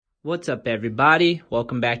What's up, everybody?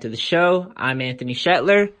 Welcome back to the show. I'm Anthony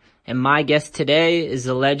Shetler, and my guest today is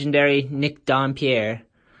the legendary Nick Dompierre.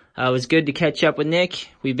 It was good to catch up with Nick.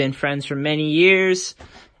 We've been friends for many years,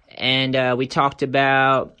 and we talked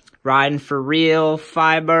about riding for real,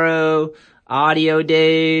 Fibro, audio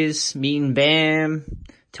days, meeting Bam,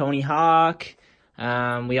 Tony Hawk.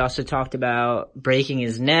 We also talked about breaking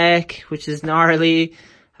his neck, which is gnarly.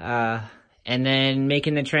 And then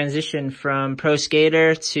making the transition from pro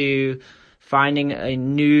skater to finding a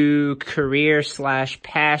new career /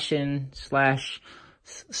 passion /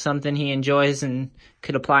 something he enjoys and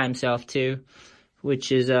could apply himself to,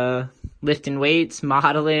 which is lifting weights,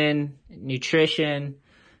 modeling, nutrition,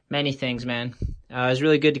 many things, man. It was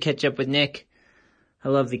really good to catch up with Nick. I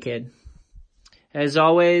love the kid. As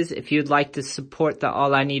always, if you'd like to support the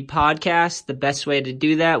All I Need podcast, the best way to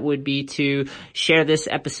do that would be to share this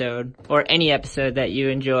episode or any episode that you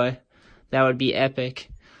enjoy. That would be epic.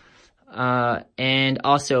 And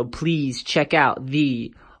also, please check out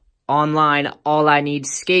the online All I Need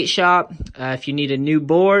skate shop if you need a new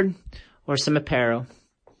board or some apparel.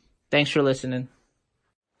 Thanks for listening.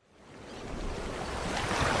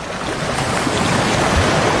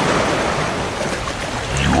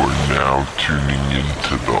 Now tuning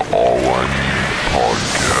into the All I Need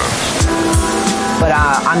podcast. But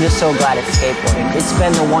I'm just so glad it's skateboarding. It's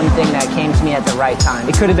been the one thing that came to me at the right time.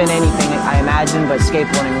 It could have been anything I imagined, but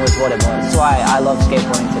skateboarding was what it was. That's why I love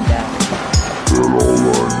skateboarding to death.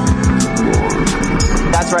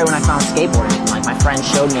 That's right when I found skateboarding. Like, my friend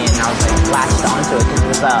showed me and I was like latched onto it because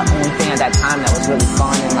it was the only thing at that time that was really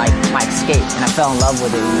fun and like my escape. And I fell in love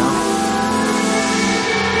with it, you know?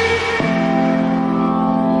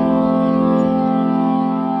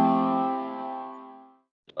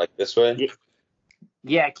 Like this way?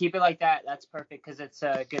 Yeah, keep it like that. That's perfect because it's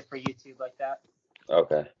good for YouTube like that.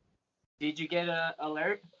 Okay. Did you get an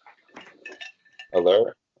alert?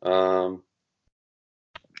 Alert? Oh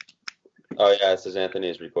yeah, it says Anthony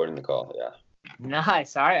is recording the call. Yeah.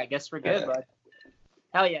 Nice. All right, I guess we're good, Yeah. bud.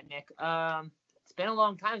 Hell yeah, Nick. It's been a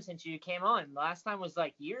long time since you came on. Last time was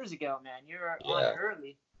like years ago, man. You were on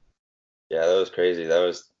early. Yeah, that was crazy. That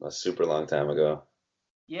was a super long time ago.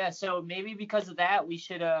 Yeah, so maybe because of that, we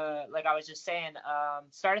should, like I was just saying,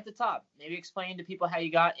 start at the top. Maybe explain to people how you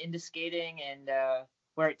got into skating and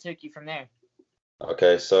where it took you from there.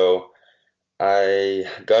 Okay, so I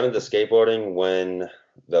got into skateboarding when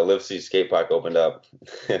the Livesey skate park opened up.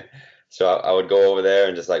 So I would go over there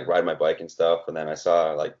and just like ride my bike and stuff. And then I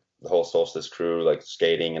saw like the whole Solstice crew, like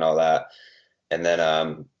skating and all that. And then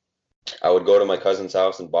I would go to my cousin's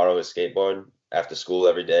house and borrow his skateboard after school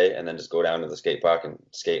every day, and then just go down to the skate park and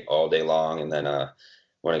skate all day long. And then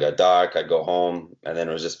when it got dark, I'd go home, and then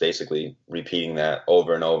it was just basically repeating that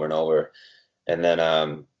over and over and over. And then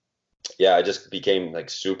I just became like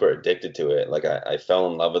super addicted to it. Like I fell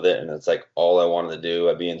in love with it, and it's like all I wanted to do.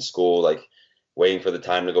 I'd be in school like waiting for the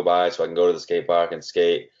time to go by so I can go to the skate park and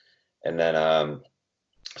skate. And then I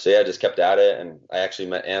just kept at it, and I actually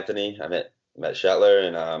met Anthony. I met Shetler,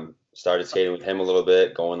 and started skating with him a little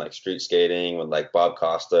bit, going like street skating with like Bob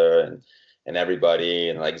Costa and everybody,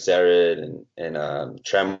 and like Zered and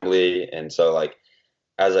Tremblay. And so like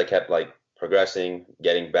as I kept like progressing,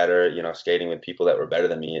 getting better, you know, skating with people that were better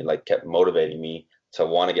than me, and like kept motivating me to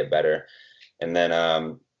want to get better. And then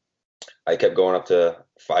I kept going up to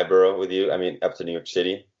Fibro with you. I mean, up to New York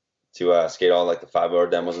City to skate all like the Fibro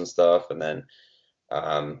demos and stuff. And then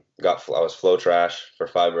I was flow trash for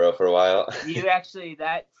Fibro for a while. You actually,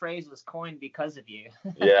 that phrase was coined because of you.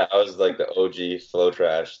 Yeah, I was like the OG flow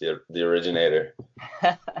trash, the originator.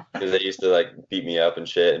 Because they used to like beat me up and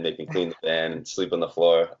shit and make me clean the van and sleep on the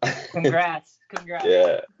floor. Congrats.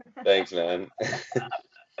 Yeah, thanks, man.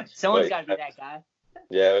 Someone's got to be that guy.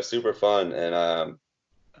 Yeah, it was super fun. And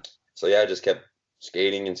I just kept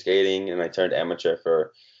skating, and I turned amateur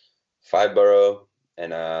for Fibro.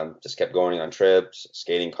 And just kept going on trips,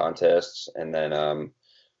 skating contests, and then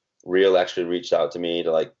Real actually reached out to me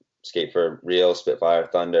to like skate for Real, Spitfire,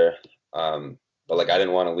 Thunder. But like I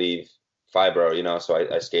didn't want to leave Fibro, you know, so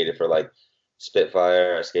I skated for like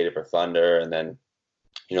Spitfire, I skated for Thunder, and then,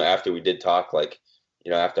 you know, after we did talk, like,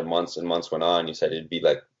 you know, after months and months went on, you said it'd be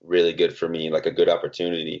like really good for me, like a good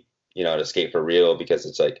opportunity, you know, to skate for Real, because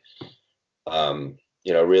it's like,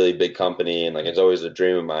 you know, really big company, and like it's always a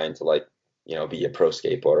dream of mine to like, you know, be a pro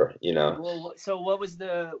skateboarder, you know. Well, so what was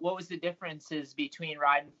the differences between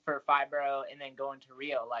riding for Fibro and then going to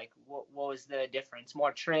Rio? Like, what was the difference?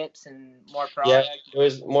 More trips and more product? Yeah, it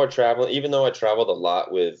was more travel. Even though I traveled a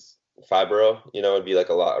lot with Fibro, you know, it'd be like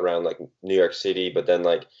a lot around like New York City. But then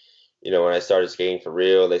like, you know, when I started skating for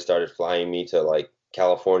Rio, they started flying me to like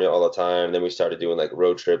California all the time. Then we started doing like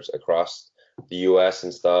road trips across the US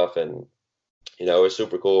and stuff, and you know, it was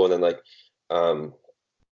super cool. And then like um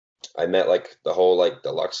I met like the whole like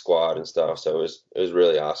deluxe squad and stuff. So it was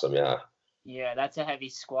really awesome, yeah. Yeah, that's a heavy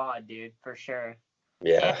squad, dude, for sure.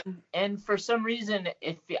 Yeah. And for some reason,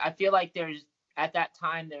 if I feel like there's at that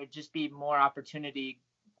time there would just be more opportunity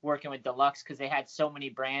working with Deluxe because they had so many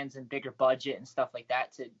brands and bigger budget and stuff like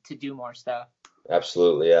that to do more stuff.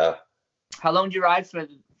 Absolutely, yeah. How long did you ride for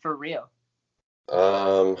real?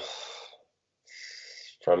 Um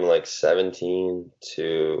from like 17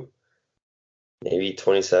 to maybe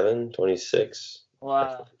 27, 26.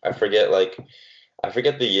 Wow. I forget like I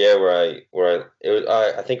forget the year where I it was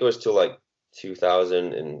I think it was till like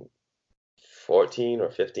 2014 or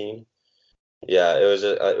 15. Yeah, it was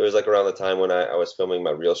like around the time when I was filming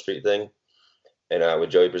my Real Street thing and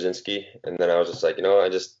with Joey Brzezinski, and then I was just like, you know, I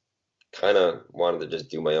just kind of wanted to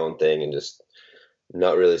just do my own thing and just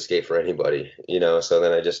not really skate for anybody, you know. So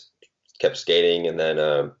then I just kept skating, and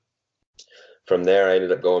then from there I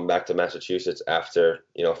ended up going back to Massachusetts after,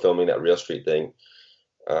 you know, filming that Real Street thing,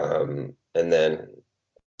 and then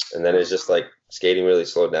it's just like skating really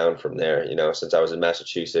slowed down from there, you know. Since I was in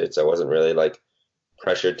Massachusetts, I wasn't really like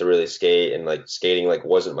pressured to really skate, and like skating like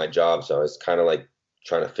wasn't my job, so I was kind of like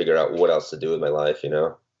trying to figure out what else to do with my life, you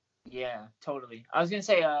know. Yeah, totally. I was gonna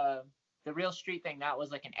say the Real Street thing, that was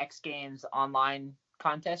like an X Games online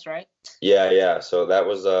contest, right? Yeah. So that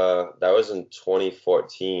was in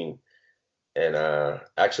 2014, and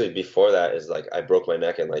actually before that is like I broke my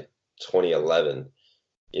neck in like 2011,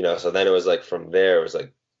 you know. So then it was like from there it was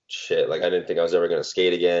like shit, like I didn't think I was ever gonna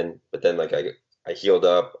skate again, but then like I healed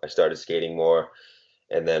up, I started skating more.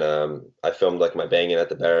 And then I filmed like my banging at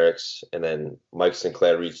the barracks, and then Mike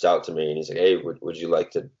Sinclair reached out to me and he's like, "Hey, would you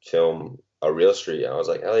like to film a Real Street?" And I was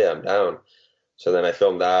like, "Hell yeah, I'm down." So then I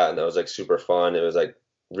filmed that, and that was like super fun. It was like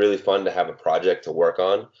really fun to have a project to work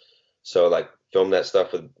on. So like filmed that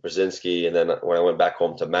stuff with Brzezinski, and then when I went back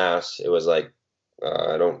home to Mass, it was like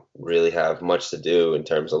I don't really have much to do in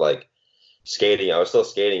terms of like skating. I was still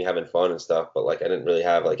skating, having fun and stuff, but like I didn't really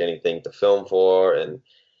have like anything to film for, and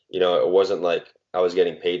you know, it wasn't like I was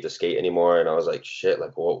getting paid to skate anymore, and I was like, shit,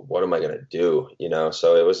 like what am I gonna do, you know?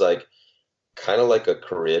 So it was like kind of like a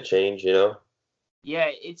career change, you know?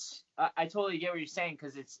 Yeah, I totally get what you're saying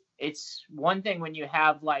because it's one thing when you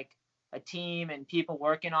have like a team and people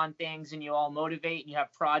working on things and you all motivate and you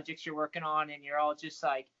have projects you're working on and you're all just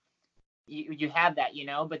like you have that, you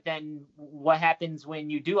know. But then what happens when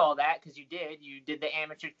you do all that? Because you did the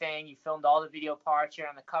amateur thing, you filmed all the video parts, you're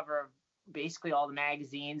on the cover of basically all the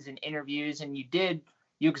magazines and interviews, and you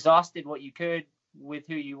exhausted what you could with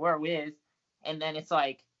who you were with, and then it's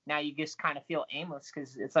like now you just kind of feel aimless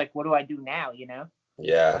because it's like, what do I do now, you know?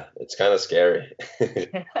 Yeah, it's kind of scary.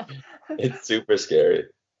 It's super scary.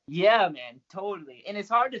 Yeah, man, totally. And it's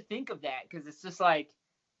hard to think of that because it's just like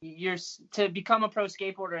to become a pro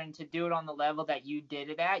skateboarder and to do it on the level that you did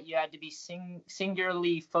it at, you had to be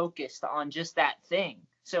singularly focused on just that thing.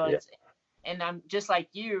 So Yeah. and I'm just like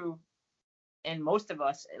you and most of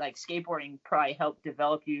us, like skateboarding probably helped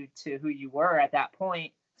develop you to who you were at that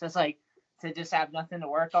point. So it's like to just have nothing to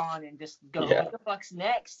work on and just go, Yeah. what the fuck's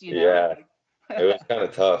next, you know? Yeah. It was kind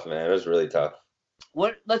of tough, man. It was really tough.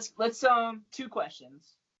 Let's two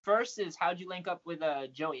questions. First is, how'd you link up with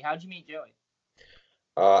Joey? How'd you meet Joey?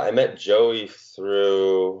 I met Joey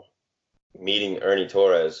through meeting Ernie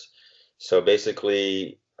Torres. So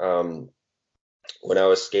basically, when I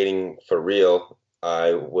was skating for real,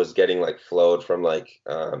 I was getting like flowed from like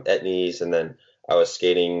Etnies, and then I was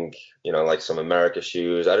skating, you know, like some America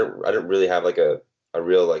shoes. I didn't really have like a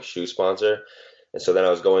real like shoe sponsor, and so then I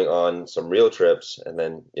was going on some real trips, and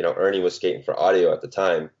then you know Ernie was skating for Audio at the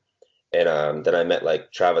time, and then I met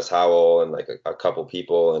like Travis Howell and like a couple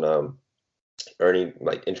people, and Ernie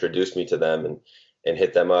like introduced me to them and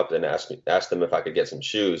hit them up and asked them if I could get some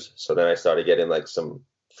shoes. So then I started getting like some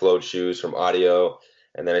flowed shoes from Audio,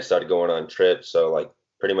 and then I started going on trips. So like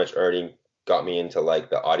pretty much Ernie got me into like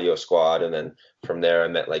the Audio squad, and then from there I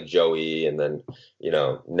met like Joey, and then you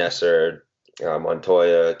know Nesser,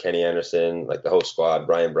 Montoya, Kenny Anderson, like the whole squad,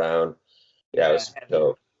 Brian Brown. Yeah, it was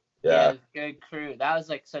dope. Yeah, Yeah, it was a good crew. That was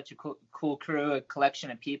like such a cool crew, a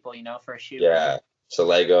collection of people, you know, for a shoot. yeah.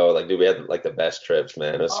 Salego, like dude, we had like the best trips,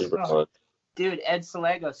 man. It was super Oh, fun. dude, Ed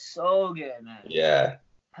Salego, so good, man. Yeah.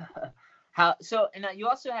 And you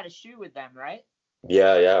also had a shoe with them, right?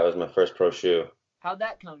 Yeah, it was my first pro shoe. How'd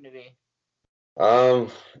that come to be? Um,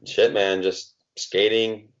 Shit, man, just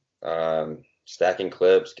skating, stacking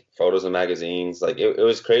clips, photos of magazines. Like it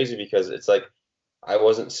was crazy because it's like I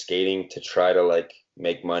wasn't skating to try to like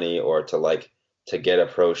make money or to like to get a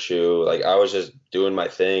pro shoe. Like I was just doing my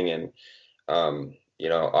thing, and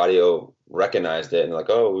Audio recognized it and like,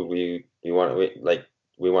 oh, we want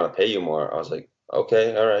to pay you more. I was like,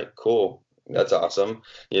 okay, all right, cool, that's awesome.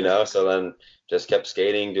 So then just kept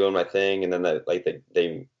skating, doing my thing, and then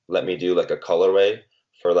they let me do like a colorway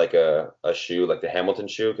for like a shoe, like the Hamilton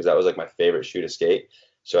shoe, because that was like my favorite shoe to skate.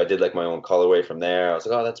 So I did like my own colorway from there. I was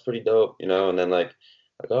like, oh, that's pretty dope, and then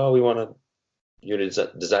oh, we want to you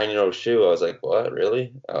to design your own shoe. I was like, what,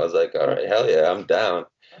 really? I was like, all right, hell yeah, I'm down.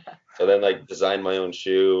 So then like designed my own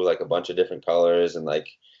shoe, like a bunch of different colors, and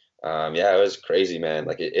yeah, it was crazy, man.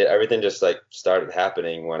 Like everything just like started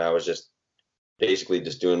happening when I was just basically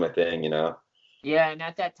just doing my thing. Yeah, and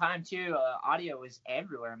at that time too, audio was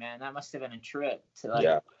everywhere, man. That must have been a trip to like.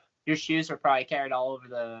 Yeah. Your shoes were probably carried all over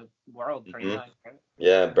the world, pretty much. Right?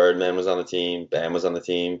 Yeah, Birdman was on the team. Bam was on the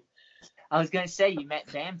team. I was gonna say you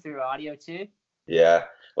met Bam through audio too. Yeah,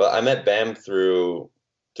 well, I met Bam through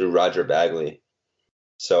Roger Bagley.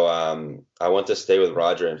 So I went to stay with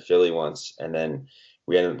Roger in Philly once, and then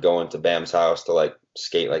we ended up going to Bam's house to like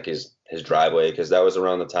skate like his driveway, because that was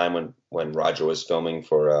around the time when Roger was filming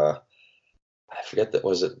for I forget that,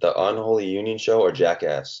 was it the Unholy Union show or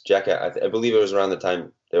Jackass? Jackass, I believe it was around the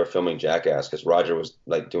time they were filming Jackass, because Roger was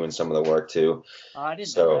like doing some of the work too. Oh, I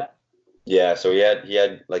didn't know that. Yeah, so he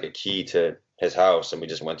had like a key to his house, and we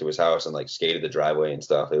just went to his house and like skated the driveway and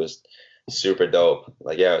stuff. It was super dope.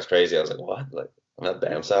 Like, yeah, it was crazy. I was like, what? Like, I'm at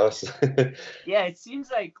Bam's house. Yeah, it seems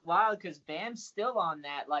like wild because Bam's still on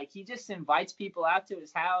that. Like, he just invites people out to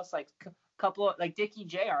his house. Like, a couple of, like Dickie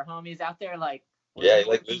J, our homies out there. Like, yeah, he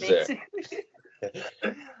like lives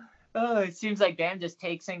there. Oh, it seems like Bam just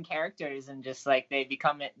takes in characters and just like they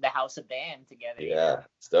become the House of Bam together. Yeah,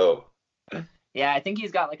 it's dope. Yeah, I think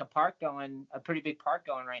he's got like a pretty big park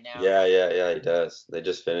going right now. Yeah, he does. They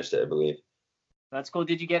just finished it, I believe. That's cool.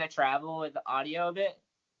 Did you get to travel with audio a bit?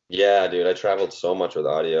 Yeah, dude, I traveled so much with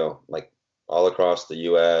audio, like all across the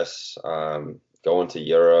US, going to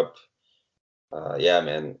Europe. Yeah,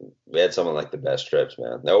 man, we had some of like the best trips,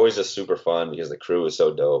 man. They're always just super fun because the crew is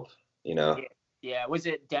so dope. Yeah. Was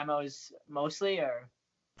it demos mostly or?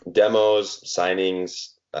 Demos,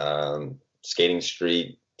 signings, skating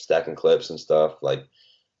street, stacking clips and stuff. Like,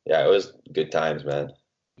 yeah, it was good times, man.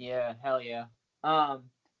 Yeah, hell yeah.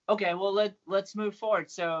 Okay, well let's move forward.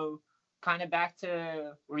 So kind of back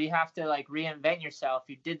to where you have to like reinvent yourself.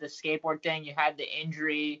 You did the skateboard thing, you had the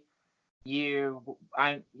injury, you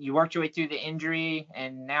worked your way through the injury,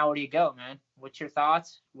 and now where do you go, man? What's your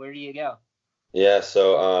thoughts? Where do you go? Yeah,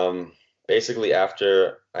 so basically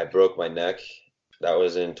after I broke my neck, that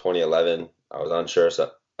was in 2011. I was unsure if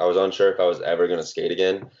I was ever gonna skate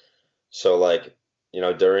again. So like,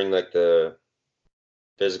 during like the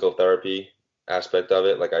physical therapy aspect of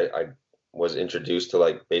it, like I was introduced to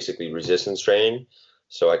like basically resistance training.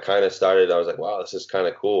 So I kind of started, I was like, wow, this is kind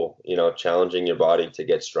of cool, challenging your body to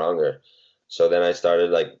get stronger. So then I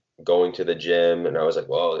started like going to the gym, and I was like,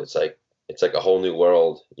 whoa, it's like a whole new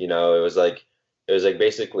world. It was like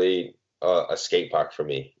basically a skate park for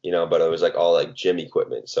me, but it was like all like gym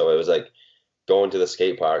equipment. So it was like going to the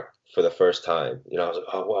skate park for the first time. I was like,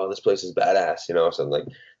 oh wow, this place is badass. So like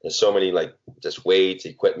there's so many like just weights,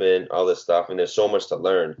 equipment, all this stuff, and there's so much to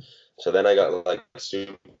learn. So then I got like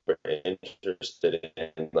super interested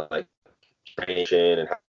in like training and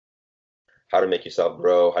how to make yourself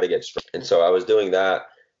grow, how to get strong. And so I was doing that,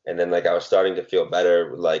 and then like I was starting to feel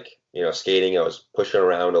better, like skating. I was pushing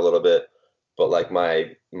around a little bit, but like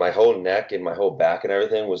my whole neck and my whole back and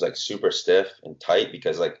everything was like super stiff and tight,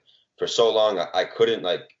 because like for so long I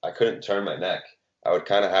couldn't turn my neck. I would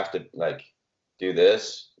kind of have to like do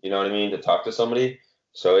this, you know what I mean, to talk to somebody.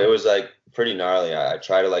 So it was like pretty gnarly. I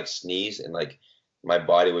try to like sneeze, and like my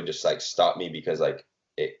body would just like stop me, because like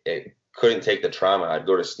it couldn't take the trauma. I'd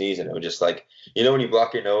go to sneeze, and it would just like, when you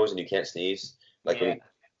block your nose and you can't sneeze, like when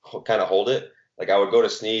you kind of hold it, like I would go to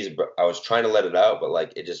sneeze, but I was trying to let it out, but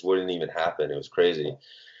like it just wouldn't even happen. It was crazy.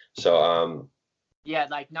 So yeah,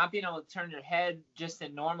 like not being able to turn your head just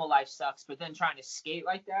in normal life sucks, but then trying to skate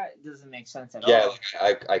like that, it doesn't make sense at all. Yeah,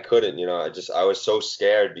 like I couldn't, I was so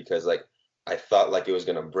scared, because like I thought like it was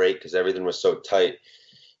gonna break, because everything was so tight,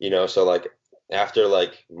 so like after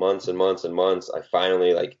like months and months and months, I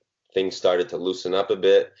finally like things started to loosen up a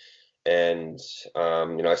bit, and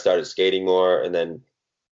I started skating more, and then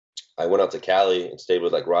I went out to Cali and stayed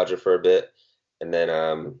with like Roger for a bit, and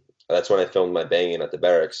then that's when I filmed my banging at the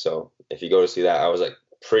barracks. So if you go to see that, I was like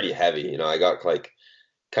pretty heavy, I got like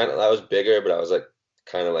I was bigger, but I was like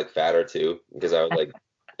kind of like fatter too, because I was like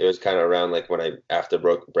it was kind of around like when after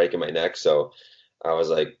breaking my neck, so I was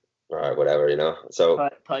like all right, whatever, you know. So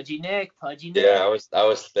Pudgy Nick, Pudgy yeah, Nick. I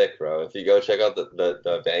was thick, bro. If you go check out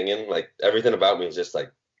the banging, like everything about me is just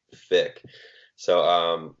like thick.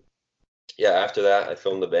 So yeah, after that I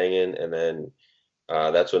filmed the banging, and then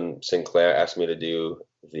that's when Sinclair asked me to do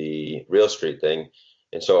the Real Street thing.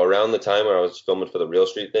 And so around the time where I was filming for the Real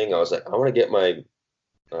Street thing, I was like, I want to get my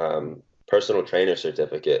personal trainer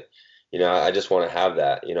certificate. You know, I just want to have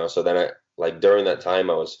that, you know. So then I like during that time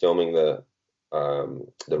I was filming the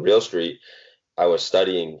Real Street, I was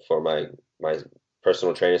studying for my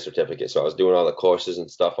personal training certificate. So I was doing all the courses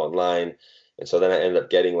and stuff online. And so then I ended up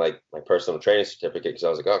getting like my personal training certificate because I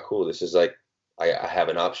was like, oh, cool, this is like I have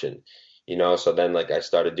an option, you know. So then like I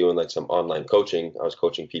started doing like some online coaching. I was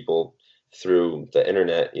coaching people through the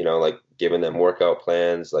internet, you know, like giving them workout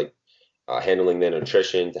plans, like handling their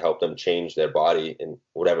nutrition to help them change their body in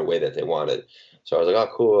whatever way that they wanted. So I was like,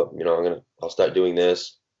 oh, cool, you know, I'll start doing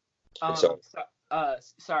this. And so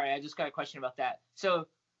Sorry, I just got a question about that. So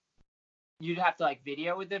you'd have to like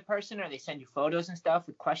video with the person, or they send you photos and stuff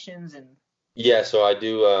with questions and. yeah, so I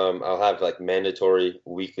do. I'll have like mandatory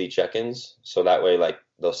weekly check-ins, so that way, like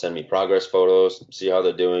they'll send me progress photos, see how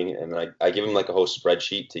they're doing, and I give them like a whole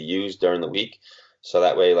spreadsheet to use during the week, so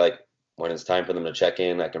that way, like when it's time for them to check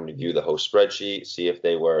in, I can review the whole spreadsheet, see if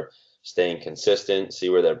they were staying consistent, see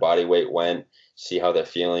where their body weight went, see how they're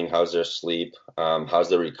feeling, how's their sleep, how's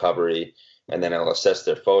their recovery, and then I'll assess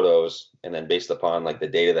their photos, and then based upon like the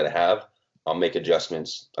data that I have, I'll make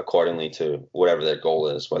adjustments accordingly to whatever their goal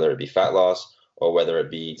is, whether it be fat loss or whether it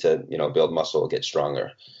be to, you know, build muscle, get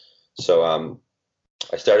stronger. So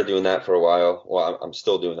I started doing that for a while. Well, I'm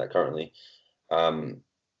still doing that currently.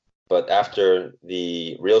 But after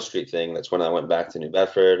the Real Street thing, that's when I went back to New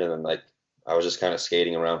Bedford, and then like I was just kind of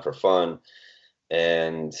skating around for fun.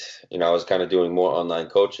 And, you know, I was kind of doing more online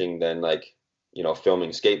coaching than like, you know, filming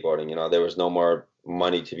skateboarding. You know, there was no more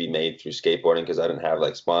money to be made through skateboarding because I didn't have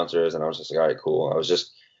like sponsors, and I was just like, all right, cool. I was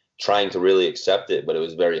just trying to really accept it, but it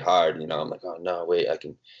was very hard. You know, I'm like, oh no, wait,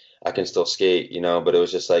 I can still skate, you know, but it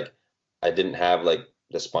was just like I didn't have like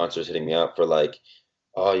the sponsors hitting me up for like,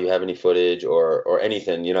 oh, you have any footage or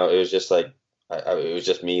anything, you know. It was just like it was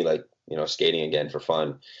just me like, you know, skating again for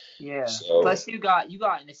fun. Yeah. So Plus you got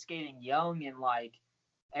into skating young, and like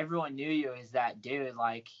everyone knew you as that dude.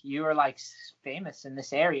 Like you were like famous in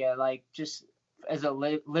this area, like just as a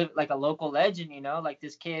like a local legend, you know. Like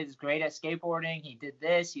this kid's great at skateboarding. He did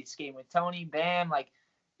this. He's skating with Tony. Bam. Like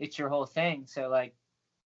it's your whole thing. So like,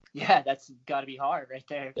 yeah, that's got to be hard right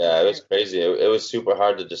there. yeah, it was crazy. It was super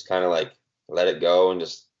hard to just kind of like let it go and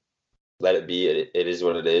just let it be. It is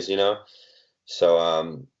what it is, you know. So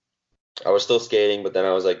I was still skating, but then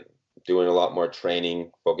I was like doing a lot more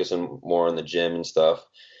training, focusing more on the gym and stuff.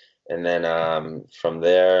 And then from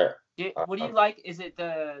there, what do you like? Is it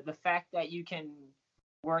the fact that you can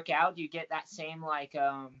work out? Do you get that same like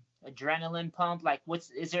adrenaline pump? Like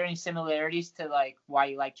is there any similarities to like why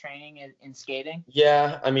you like training in skating?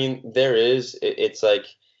 yeah, I mean, there is. It's like,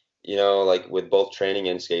 you know, like with both training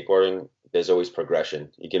and skateboarding, there's always progression.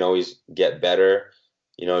 You can always get better.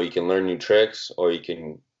 You know, you can learn new tricks, or you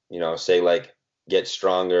can, you know, say like get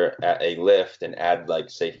stronger at a lift and add like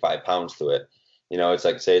say 5 pounds to it. You know, it's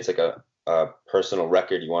like say it's like a personal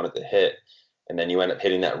record you wanted to hit, and then you end up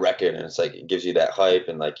hitting that record, and it's like it gives you that hype,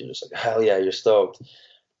 and like you're just like, hell yeah, you're stoked.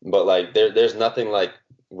 But like there's nothing like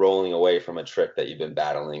rolling away from a trick that you've been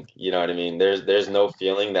battling. You know what I mean? There's no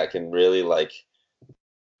feeling that can really like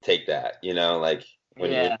take that, you know, like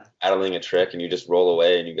when you're battling a trick and you just roll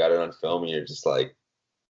away and you got it on film and you're just like,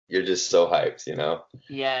 you're just so hyped, you know?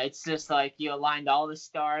 Yeah, it's just like you aligned all the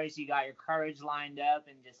stars, you got your courage lined up,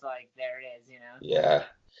 and just like there it is, you know? Yeah.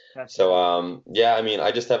 That's So yeah, I mean,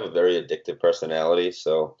 I just have a very addictive personality.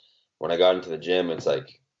 So when I got into the gym, it's like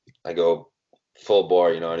I go full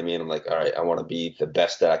bore, you know what I mean? I'm like, all right, I want to be the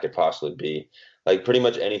best that I could possibly be. Like pretty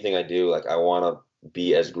much anything I do, like I want to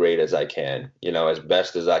be as great as I can, you know, as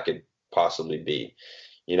best as I could possibly be.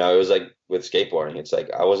 You know, it was like with skateboarding, it's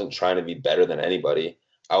like I wasn't trying to be better than anybody.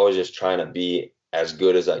 I was just trying to be as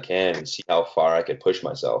good as I can and see how far I could push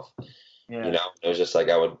myself. Yeah. You know, it was just like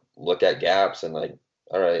I would look at gaps and like,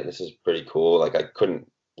 all right, this is pretty cool. Like I couldn't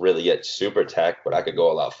really get super tech, but I could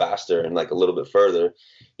go a lot faster and like a little bit further.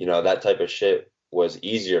 You know, that type of shit was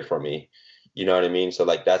easier for me. You know what I mean? So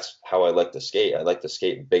like that's how I like to skate. I like to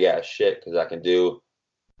skate big ass shit because I can do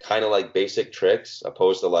kind of like basic tricks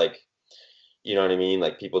opposed to like, you know what I mean?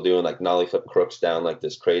 Like people doing like nollie flip crooks down like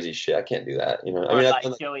this crazy shit. I can't do that. You know, I mean, like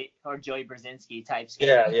I've done, Joey Brzezinski type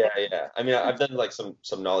skating. yeah. I mean, I've done like some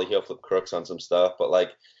nollie heel flip crooks on some stuff, but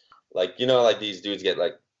like you know, like these dudes get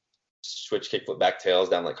like switch kickflip back tails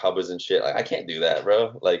down like hubbas and shit. Like I can't do that,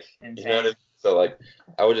 bro. Like Insane. you know what I mean? So like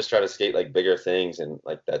I would just try to skate like bigger things, and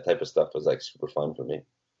like that type of stuff was like super fun for me.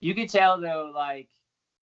 You could tell though, like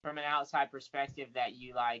from an outside perspective, that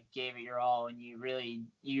you like gave it your all, and you really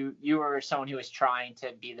you were someone who was trying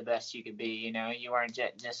to be the best you could be. You know, you weren't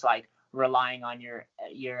just like relying on your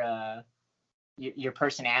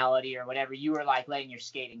personality or whatever. You were like letting your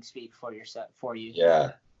skating speak for yourself for you.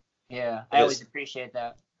 Yeah. Yeah, I always appreciate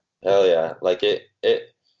that. Hell yeah. Like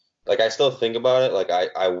like I still think about it. Like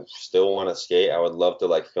I still want to skate. I would love to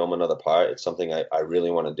like film another part. It's something I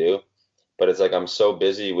really want to do. But it's like I'm so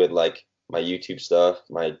busy with like my YouTube stuff,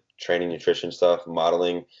 my training nutrition stuff,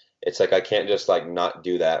 modeling. It's like I can't just like not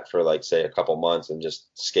do that for like say a couple months and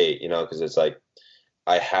just skate, you know, because it's like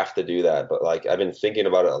I have to do that. But like I've been thinking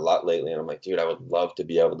about it a lot lately, and I'm like, dude, I would love to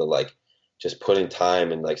be able to like just put in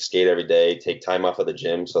time and like skate every day, take time off of the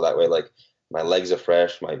gym so that way like my legs are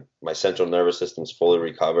fresh, my central nervous system's fully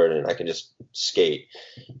recovered, and I can just skate.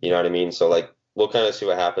 You know what I mean? So like we'll kind of see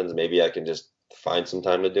what happens. Maybe I can just find some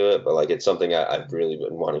time to do it, but like it's something I've really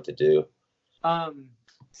been wanting to do.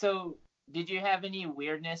 So did you have any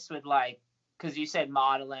weirdness with like, because you said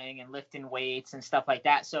modeling and lifting weights and stuff like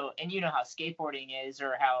that. So, and you know how skateboarding is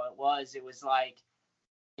or how it was like,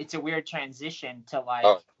 it's a weird transition to like,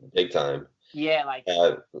 Oh, big time. yeah, like,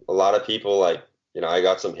 A lot of people like, you know, I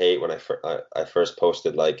got some hate when I first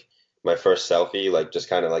posted like my first selfie, like just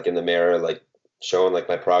kind of like in the mirror, like showing like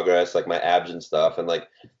my progress, like my abs and stuff. And like,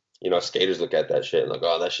 you know, skaters look at that shit and like,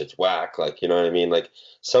 oh, that shit's whack. Like, you know what I mean? Like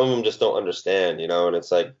some of them just don't understand, you know, and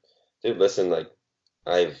it's like, dude, listen, like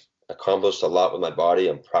I've accomplished a lot with my body.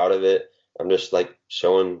 I'm proud of it. I'm just like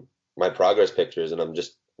showing my progress pictures, and I'm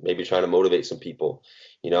just maybe trying to motivate some people,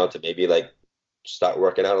 you know, to maybe like start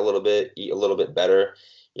working out a little bit, eat a little bit better.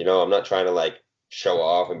 You know, I'm not trying to like show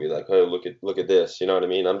off and be like, hey, look at this. You know what I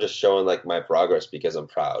mean? I'm just showing like my progress because I'm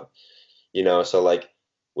proud. You know, so like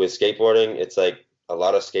with skateboarding, it's like a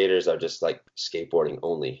lot of skaters are just like skateboarding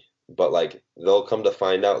only. But like they'll come to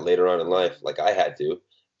find out later on in life, like I had to,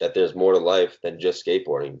 that there's more to life than just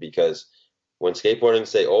skateboarding. Because when skateboarding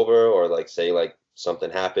say over, or like say like something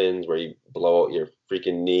happens where you blow out your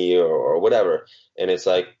freaking knee or whatever, and it's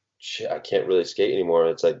like, shit, I can't really skate anymore.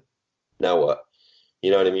 It's like, now what? You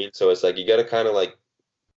know what I mean? So it's like you got to kind of like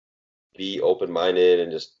be open-minded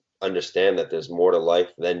and just understand that there's more to life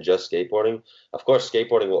than just skateboarding. Of course,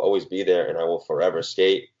 skateboarding will always be there, and I will forever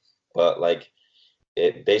skate. But like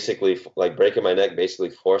it basically, like breaking my neck basically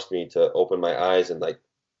forced me to open my eyes and like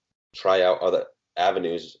try out other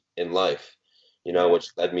avenues in life, you know, which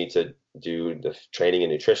led me to do the training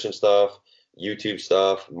and nutrition stuff, YouTube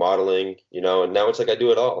stuff, modeling, you know, and now it's like I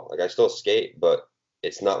do it all. Like I still skate, but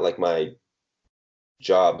it's not like my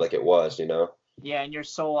job like it was, you know. yeah, and your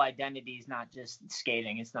sole identity is not just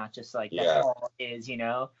skating. It's not just like that's Yeah. all it is, you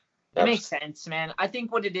know. It makes sense, man. I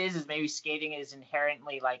think what it is maybe skating is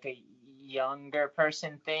inherently like a younger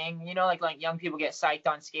person thing, you know, like young people get psyched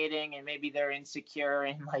on skating and maybe they're insecure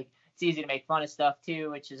and like it's easy to make fun of stuff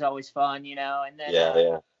too, which is always fun, you know. And then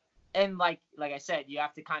Yeah. and like I said, you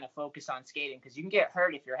have to kind of focus on skating because you can get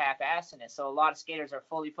hurt if you're half-assing it. So a lot of skaters are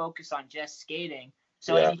fully focused on just skating.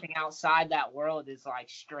 So Yeah. anything outside that world is like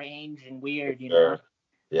strange and weird, you Sure. know.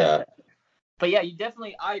 Yeah. But yeah, you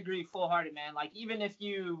definitely, I agree full-hearted, man. Like even if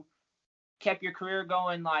you kept your career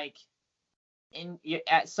going, like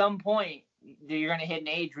at some point you're gonna hit an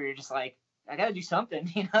age where you're just like, I gotta do something,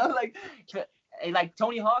 you know. Like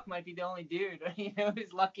Tony Hawk might be the only dude, you know,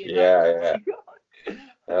 who's lucky enough. Yeah.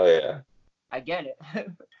 Hell yeah. I get it.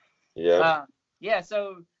 Yeah. Yeah.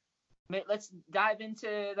 So let's dive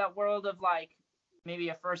into that world of like maybe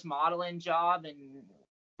a first modeling job, and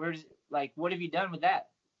where's like what have you done with that?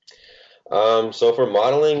 So for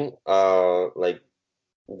modeling, like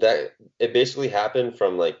that, it basically happened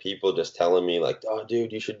from like people just telling me like, oh,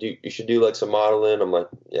 dude, you should do like some modeling. I'm like,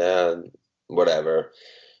 yeah, whatever.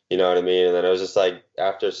 You know what I mean? And then I was just like,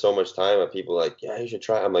 after so much time of people like, yeah, you should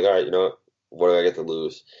try. I'm like, all right, you know what do I get to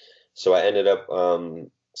lose? So I ended up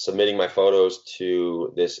submitting my photos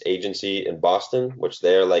to this agency in Boston, which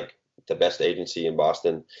they're like the best agency in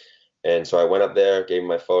Boston. And so I went up there, gave them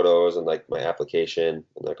my photos and like my application,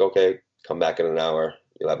 and like, okay, come back in an hour.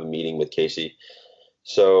 You'll have a meeting with Casey.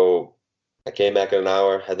 So I came back in an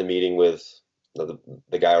hour, had the meeting with the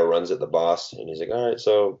guy who runs it, the boss, and he's like, all right,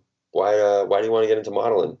 so why do you want to get into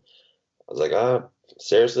modeling? I was like,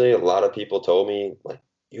 seriously, a lot of people told me like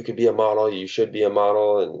you could be a model, you should be a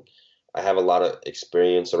model, and I have a lot of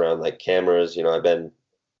experience around like cameras. You know, I've been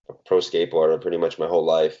a pro skateboarder pretty much my whole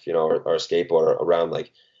life, you know, or a skateboarder around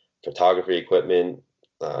like photography equipment,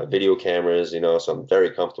 video cameras, you know, so I'm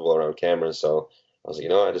very comfortable around cameras. So I was like, you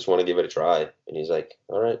know, I just want to give it a try. And he's like,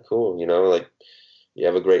 all right, cool. You know, like You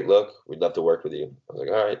have a great look. We'd love to work with you. I was like,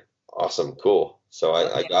 all right, awesome, cool. So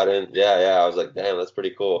I got in. Yeah. I was like, damn, that's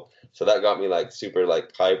pretty cool. So that got me like super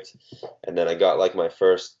like hyped. And then I got like my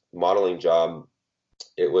first modeling job.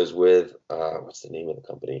 It was with what's the name of the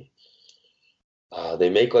company? They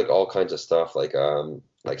make like all kinds of stuff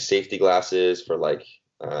like safety glasses for like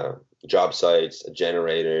job sites,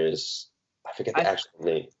 generators. I forget the I actual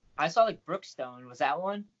name. I saw like Brookstone. Was that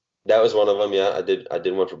one? That was one of them. Yeah, I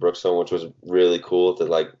did one for Brookstone, which was really cool to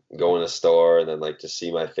like go in a store and then like to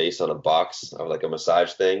see my face on a box of like a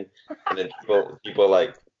massage thing, and then people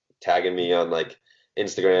like tagging me on like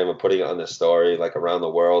Instagram and putting it on their story like around the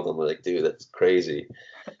world. I'm like, dude, that's crazy,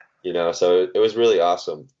 you know. So it was really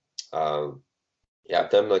awesome. Um, yeah,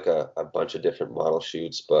 I've done like a bunch of different model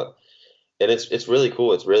shoots, but and it's really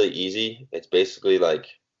cool. It's really easy. It's basically like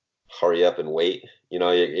hurry up and wait. You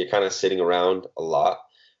know, you're kind of sitting around a lot.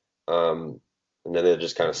 And then they're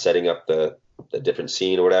just kind of setting up the different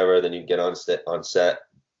scene or whatever. Then you get on set.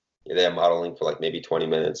 You're there modeling for like maybe 20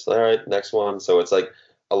 minutes. All right, next one. So it's like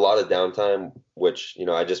a lot of downtime, which, you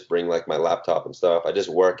know, I just bring like my laptop and stuff. I just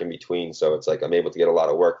work in between. So it's like I'm able to get a lot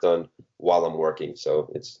of work done while I'm working. So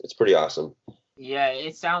it's pretty awesome. Yeah,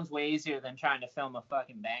 it sounds way easier than trying to film a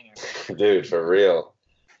fucking banger. Dude, for real.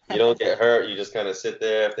 You don't get hurt. You just kind of sit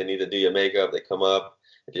there. If they need to do your makeup, they come up.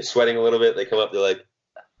 If you're sweating a little bit, they come up. They're like,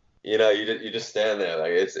 you know, you just stand there.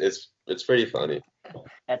 Like it's pretty funny.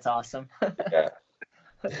 That's awesome. Yeah.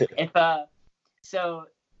 If so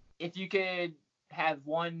if you could have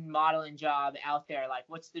one modeling job out there, like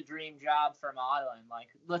what's the dream job for modeling? Like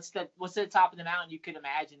what's the top of the mountain you could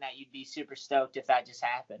imagine that you'd be super stoked if that just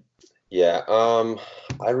happened? Yeah.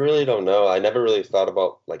 I really don't know. I never really thought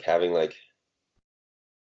about like having like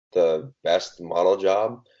the best model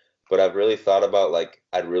job, but I've really thought about like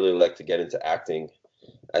I'd really like to get into acting.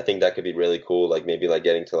 I think that could be really cool. Like maybe like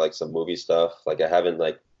getting to like some movie stuff. Like I haven't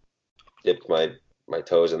like dipped my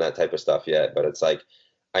toes in that type of stuff yet, but it's like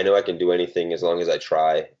I know I can do anything as long as I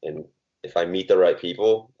try. And if I meet the right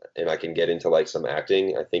people and I can get into like some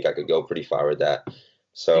acting, I think I could go pretty far with that.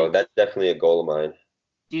 So Do, that's definitely a goal of mine.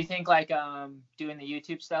 do you think like doing the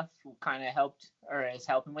YouTube stuff kind of helped or is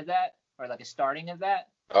helping with that, or like a starting of that?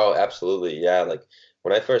 Oh, absolutely. Yeah. Like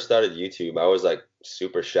when I first started YouTube, I was like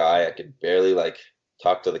super shy. I could barely like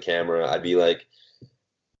talk to the camera. I'd be like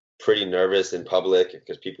pretty nervous in public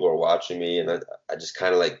because people were watching me, and I just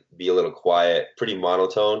kind of like be a little quiet, pretty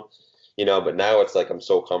monotone, you know. But now it's like I'm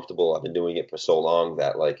so comfortable. I've been doing it for so long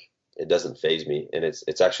that like it doesn't phase me, and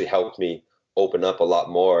it's actually helped me open up a lot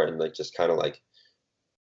more and like just kind of like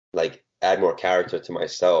add more character to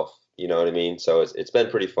myself. You know what I mean? So it's been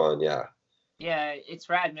pretty fun. Yeah. Yeah, it's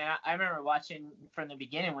rad, man. I remember watching from the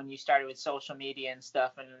beginning when you started with social media and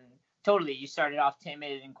stuff, and totally, you started off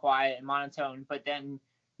timid and quiet and monotone, but then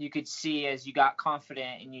you could see as you got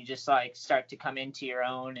confident and you just like start to come into your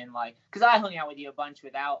own and like, because I hung out with you a bunch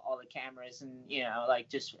without all the cameras and you know like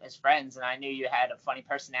just as friends, and I knew you had a funny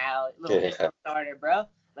personality, little Yeah. pistol starter, bro.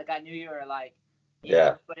 Like I knew you were like, you Yeah.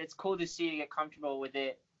 know, but it's cool to see you get comfortable with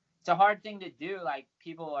it. It's a hard thing to do. Like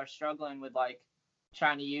people are struggling with like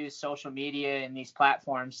trying to use social media and these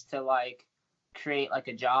platforms to like create like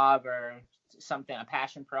a job or something, a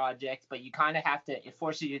passion project, but you kind of have to, it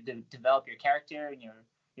forces you to develop your character and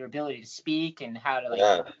your ability to speak and how to like,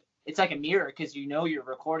 Yeah. it's like a mirror because you know you're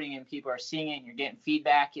recording and people are seeing it and you're getting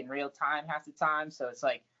feedback in real time half the time. So it's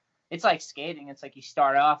like skating. It's like you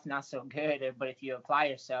start off not so good, but if you apply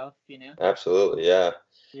yourself, you know. Absolutely. Yeah.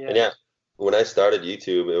 And Yeah. yeah, when I started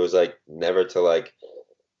YouTube, it was like never to like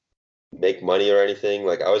make money or anything.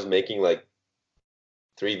 Like I was making like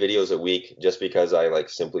 3 videos a week just because I like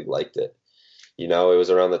simply liked it. You know, it was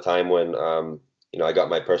around the time when you know, I got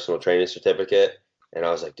my personal training certificate, and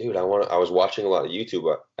I was like, dude, I was watching a lot of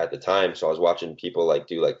YouTube at the time, so I was watching people like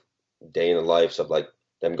do like day in the lives of like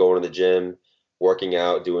them going to the gym, working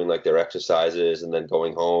out, doing like their exercises, and then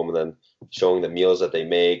going home and then showing the meals that they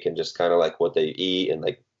make and just kind of like what they eat and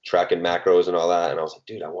like tracking macros and all that. And I was like,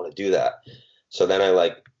 dude, I want to do that. So then I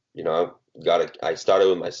like, you know, I started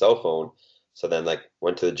with my cell phone. So then like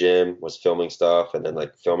went to the gym, was filming stuff, and then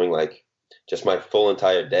like filming like just my full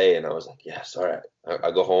entire day. And I was like, yes, all right.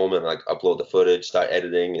 I go home and like upload the footage, start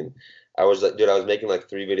editing. And I was like, dude, I was making like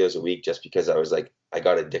 3 videos a week just because I was like, I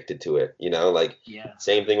got addicted to it, you know, like Yeah.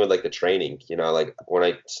 same thing with like the training, you know, like when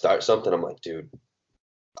I start something, I'm like, dude,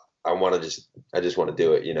 I just want to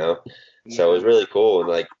do it, you know? So it was really cool. And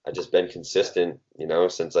like, I just been consistent, you know,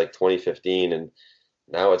 since like 2015. And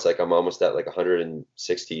now it's like, I'm almost at like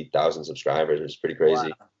 160,000 subscribers, which is pretty crazy.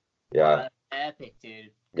 Wow. Yeah. Wow, epic,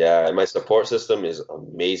 dude. Yeah. And my support system is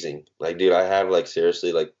amazing. Like, dude, I have like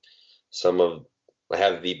seriously like some of I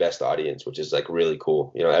have the best audience, which is like really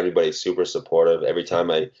cool. You know, everybody's super supportive. Every time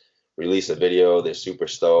I release a video, they're super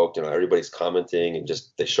stoked. You know, everybody's commenting and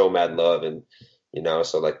just they show mad love. And you know,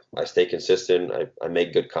 so like I stay consistent. I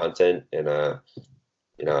make good content, and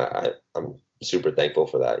you know, I'm super thankful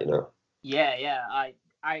for that. You know. Yeah,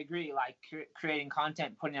 I agree. Like creating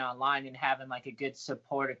content, putting it online, and having like a good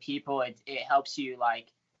support of people, it helps you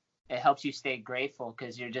it helps you stay grateful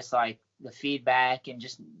because you're just like the feedback and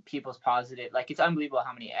just people's positive. Like it's unbelievable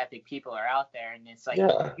how many epic people are out there, and it's like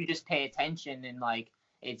Yeah. you just pay attention and like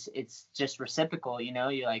it's just reciprocal. You know,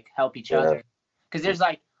 you like help each Yeah. other because there's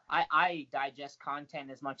like I digest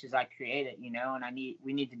content as much as I create it. You know, and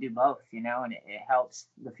we need to do both. You know, and it helps.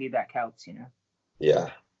 The feedback helps. You know. Yeah.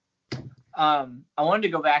 I wanted to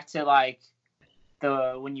go back to like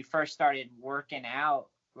when you first started working out,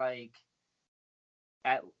 like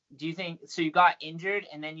do you think so you got injured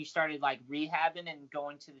and then you started like rehabbing and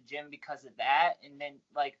going to the gym because of that? And then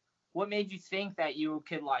like what made you think that you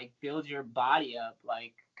could like build your body up?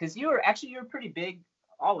 Like, cause you were pretty big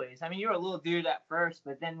always. I mean, you were a little dude at first,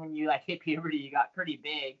 but then when you like hit puberty, you got pretty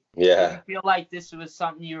big. Did you Yeah. feel like this was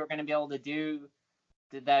something you were going to be able to do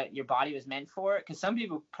that your body was meant for it? Because some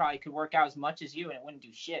people probably could work out as much as you and it wouldn't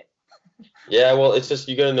do shit. Yeah, well, it's just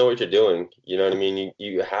you got to know what you're doing. You know what I mean?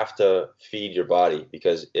 You have to feed your body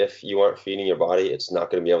because if you aren't feeding your body, it's not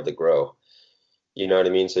going to be able to grow. You know what I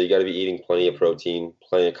mean? So you got to be eating plenty of protein,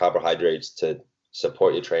 plenty of carbohydrates to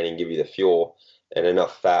support your training, give you the fuel, and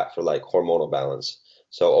enough fat for like hormonal balance.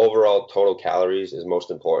 So overall total calories is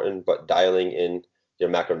most important, but dialing in your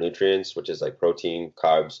macronutrients, which is like protein,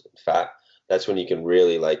 carbs, fat, that's when you can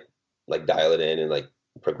really like dial it in and like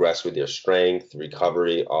progress with your strength,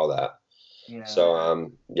 recovery, all that. Yeah.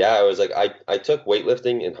 So yeah, I was like I took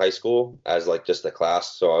weightlifting in high school as like just a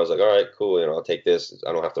class. So I was like, all right, cool, you know, I'll take this.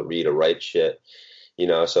 I don't have to read or write shit, you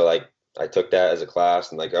know. So like I took that as a class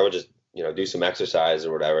and like I would just, you know, do some exercise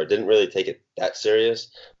or whatever. Didn't really take it that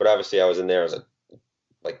serious, but obviously I was in there as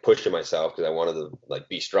like pushing myself because I wanted to like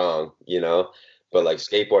be strong, you know. But like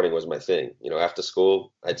skateboarding was my thing. You know, after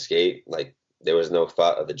school I'd skate. Like there was no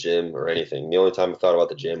thought of the gym or anything. The only time I thought about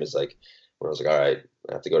the gym is like when I was like, all right,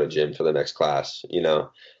 I have to go to gym for the next class, you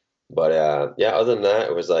know. But yeah, other than that,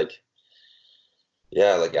 it was like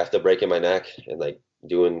yeah, like after breaking my neck and like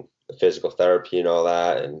doing physical therapy and all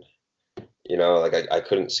that, and you know, like I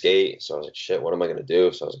couldn't skate, so I was like, shit, what am I gonna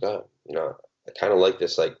do? So I was like, oh, you know, I kind of like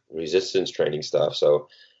this like resistance training stuff. So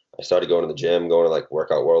I started going to the gym, going to like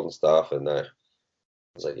Workout World and stuff, and I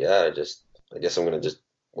was like, yeah, I guess I'm gonna just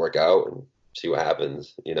work out and see what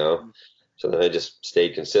happens, you know. So then I just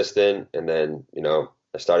stayed consistent, and then you know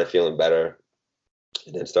I started feeling better,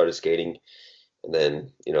 and then started skating, and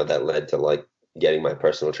then you know that led to like getting my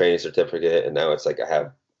personal training certificate, and now it's like I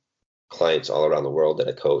have clients all around the world that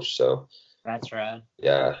I coach. So That's right.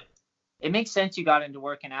 yeah, It makes sense you got into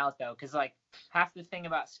working out though, because like half the thing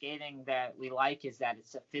about skating that we like is that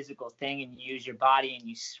it's a physical thing and you use your body and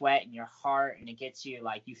you sweat and your heart and it gets you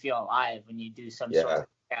like you feel alive when you do some sort yeah, of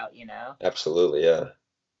workout, you know? absolutely, yeah.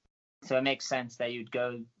 So it makes sense that you'd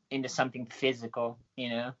go into something physical, you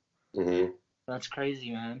know? hmm That's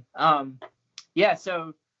crazy, man. Yeah,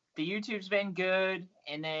 so the YouTube's been good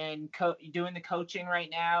and then doing the coaching right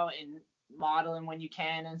now and modeling when you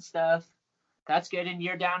can and stuff. That's good. And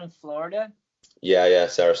you're down in Florida? Yeah,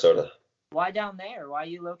 Sarasota. Why down there? Why are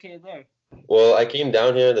you located there? Well, I came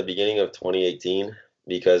down here in the beginning of 2018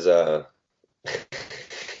 because I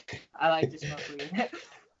like to smoke weed.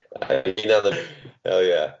 I came down the hell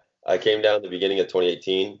yeah. I came down the beginning of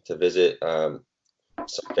 2018 to visit some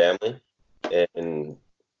family, and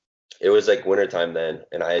it was like wintertime then,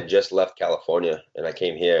 and I had just left California, and I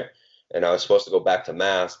came here, and I was supposed to go back to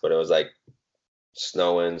Mass, but it was like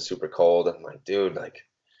snowing, super cold. I'm like, dude, like,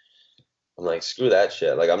 I'm like, screw that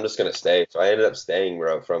shit. Like, I'm just gonna stay. So I ended up staying,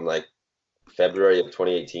 bro, from like February of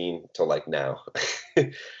 2018 till like now.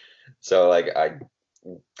 So like, I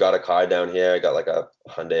got a car down here. I got like a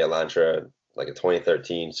Hyundai Elantra, like a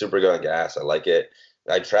 2013, super good on gas. I like it.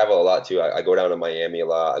 I travel a lot too. I go down to Miami a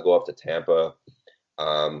lot. I go up to Tampa.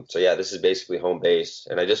 So yeah, this is basically home base.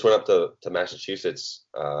 And I just went up to Massachusetts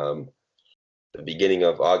the beginning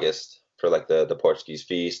of August for like the Portuguese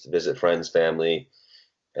feast, visit friends, family,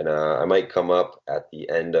 and I might come up at the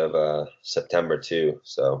end of September too.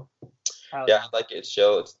 So Oh, yeah, I like it. It's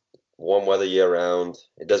chill. It's warm weather year round.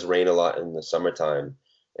 It does rain a lot in the summertime,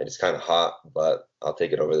 and it's kind of hot, but I'll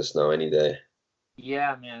take it over the snow any day.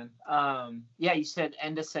 yeah, man. Yeah, you said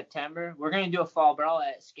end of September. We're gonna do a fall brawl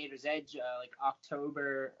at Skater's Edge, like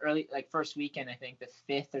October, early, like first weekend, I think the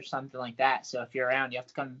 5th or something like that. So if you're around, you have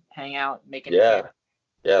to come hang out, make an Yeah, appearance.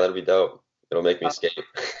 yeah, that'll be dope. It'll make me skate.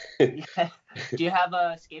 Yeah. Do you have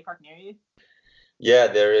a skate park near you? Yeah,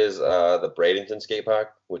 there is the Bradenton skate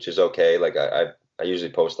park, which is okay. Like I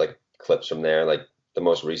usually post like clips from there. Like the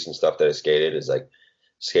most recent stuff that I skated is like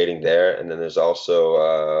skating there, and then there's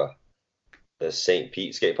also the St.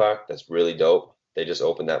 Pete skate park. That's really dope. They just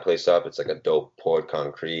opened that place up. It's like a dope poured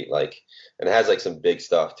concrete, like, and it has like some big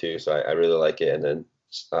stuff too. So I really like it. And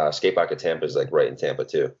then skate park at Tampa is like right in Tampa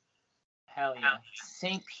too. Hell yeah.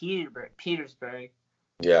 St. Petersburg.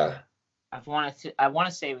 Yeah. I want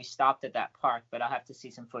to say we stopped at that park, but I'll have to see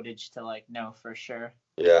some footage to like know for sure.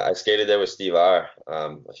 Yeah, I skated there with Steve R.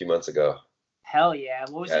 A few months ago. Hell yeah.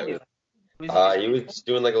 What was Yeah, he doing? What he was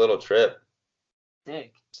doing like a little trip,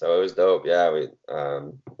 Sick. so it was dope. Yeah, we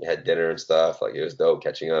had dinner and stuff. Like it was dope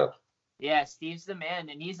catching up. Yeah, Steve's the man,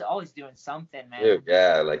 and he's always doing something, man. Dude,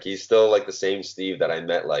 yeah, like he's still like the same Steve that I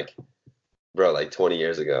met like, bro, like 20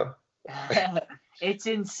 years ago. It's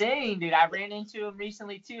insane, dude. I ran into him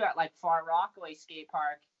recently too at like Far Rockaway Skate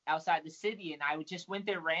Park outside the city, and I just went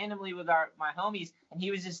there randomly with my homies, and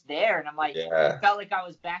he was just there, and I'm like, Yeah, I felt like I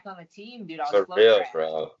was back on the team, dude. I was for floating real, around.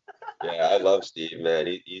 bro. Yeah, I love Steve, man.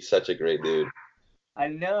 He's such a great dude. I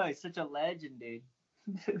know, he's such a legend,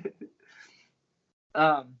 dude.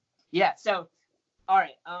 Yeah. So, all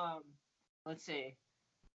right. Let's see.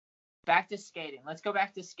 Back to skating. Let's go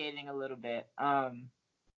back to skating a little bit.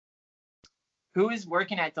 Who was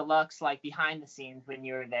working at Deluxe like behind the scenes when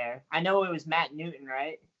you were there? I know it was Matt Newton,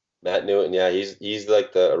 right? Matt Newton, yeah, he's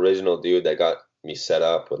like the original dude that got me set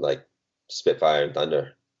up with like Spitfire and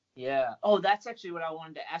Thunder. Yeah. Oh, that's actually what I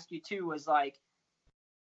wanted to ask you too, was like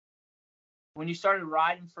when you started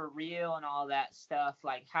riding for real and all that stuff,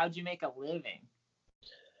 like how'd you make a living?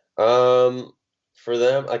 For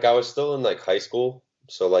them, like I was still in like high school,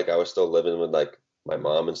 so like I was still living with like my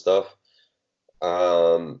mom and stuff.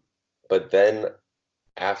 Um, but then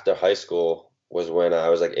after high school was when I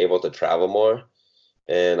was like able to travel more,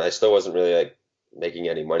 and I still wasn't really like making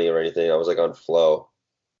any money or anything. I was like on flow.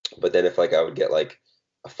 But then if like I would get like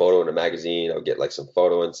a photo in a magazine, I would get like some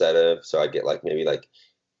photo incentive, so I'd get like maybe like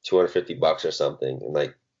 $250 or something, and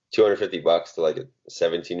like $250 to like a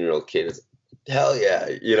 17-year-old kid is hell yeah,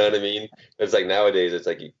 you know what I mean? It's like nowadays it's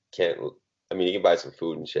like you can't. I mean, you can buy some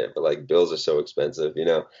food and shit, but like bills are so expensive, you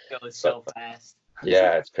know? It goes so fast.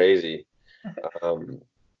 Yeah, it's crazy. Um,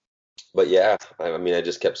 but yeah, I mean, I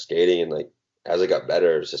just kept skating, and like as I got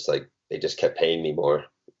better, it was just like they just kept paying me more.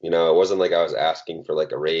 You know, it wasn't like I was asking for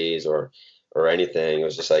like a raise or anything. It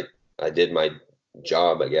was just like I did my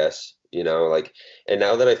job, I guess. You know, like, and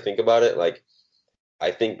now that I think about it, like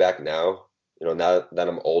I think back now, you know, now that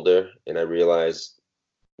I'm older and I realize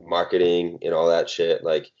marketing and all that shit,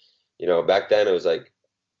 like, you know, back then it was like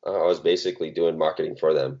I was basically doing marketing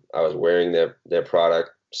for them. I was wearing their product,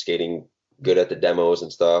 skating good at the demos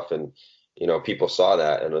and stuff, and you know, people saw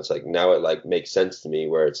that, and it's like now it like makes sense to me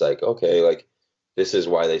where it's like, okay, like this is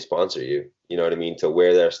why they sponsor you. You know what I mean? To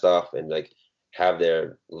wear their stuff and like have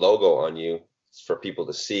their logo on you for people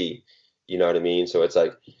to see. You know what I mean? So it's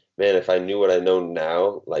like, man, if I knew what I know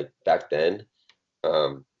now, like back then,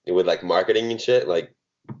 with like marketing and shit, like,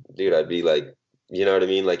 dude, I'd be like, you know what I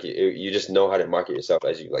mean? Like you just know how to market yourself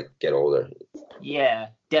as you like get older. Yeah,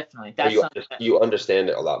 definitely. Or That's something that, you understand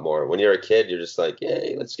it a lot more. When you're a kid, you're just like,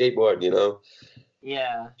 hey, let's skateboard, you know?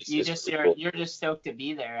 yeah. It's pretty cool. You're just stoked to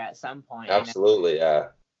be there at some point. Absolutely, yeah.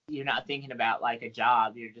 You're not thinking about like a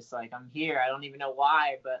job. You're just like, I'm here. I don't even know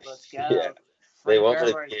why, but let's go. Yeah. They Frank want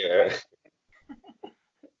me Gerber. here.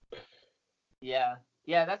 Yeah.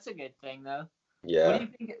 Yeah, that's a good thing though. Yeah.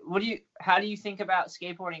 How do you think about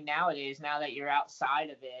skateboarding nowadays now that you're outside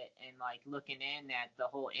of it and like looking in at the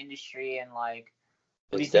whole industry and like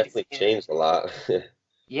what do you It's think definitely changed a lot.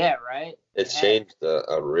 Yeah, right? It's Yeah. changed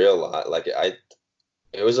a real lot. Like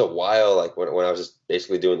it was a while, like when I was just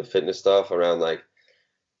basically doing the fitness stuff around like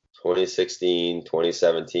 2016,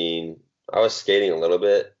 2017. I was skating a little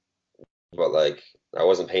bit, but like I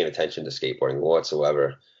wasn't paying attention to skateboarding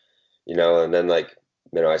whatsoever, you know. And then like,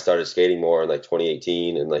 you know, I started skating more in like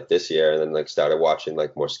 2018 and like this year, and then like started watching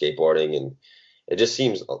like more skateboarding, and it just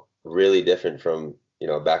seems really different from, you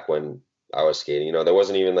know, back when I was skating. You know, there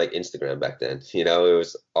wasn't even like Instagram back then. You know, it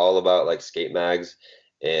was all about like skate mags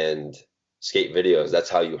and skate videos. That's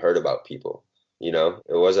how you heard about people. You know,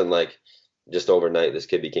 it wasn't like just overnight this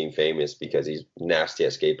kid became famous because he's nasty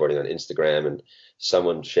at skateboarding on Instagram and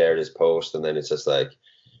someone shared his post, and then it's just like,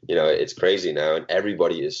 you know, it's crazy now, and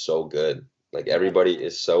everybody is so good. Like everybody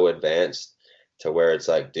is so advanced to where it's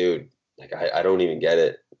like, dude, like I don't even get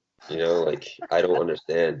it. You know, like I don't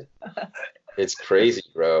understand. It's crazy,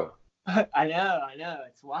 bro. I know.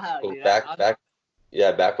 It's wild, Well, dude.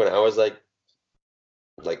 back when I was like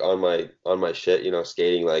like on my shit, you know,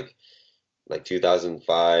 skating like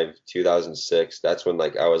 2005, 2006. That's when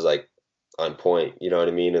like I was like on point, you know what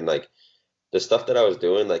I mean? And like the stuff that I was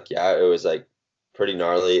doing, like yeah, it was like pretty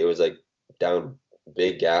gnarly. It was like down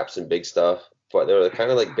big gaps and big stuff, but they were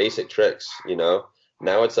kind of like basic tricks, you know?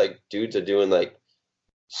 Now it's like dudes are doing like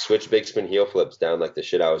switch big spin heel flips down like the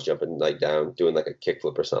shit I was jumping like down, doing like a kick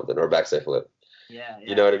flip or something or a backside flip. Yeah,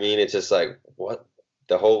 You know yeah. what I mean? It's just like what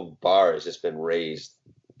the whole bar has just been raised.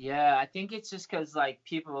 Yeah, I think it's just because like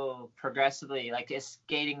people progressively, like as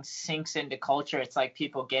skating sinks into culture, it's like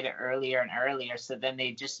people get it earlier and earlier. So then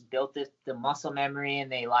they just built the muscle memory,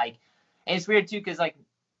 and they like, and it's weird too because like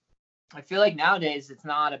I feel like nowadays it's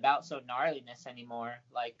not about so gnarliness anymore.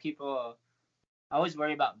 Like people, I always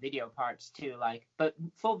worry about video parts too. Like, but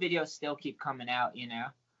full videos still keep coming out, you know.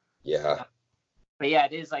 Yeah. But yeah,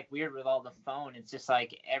 it is like weird with all the phone. It's just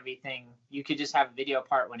like everything. You could just have a video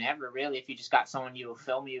part whenever, really, if you just got someone you will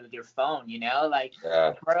film you with your phone, you know? Like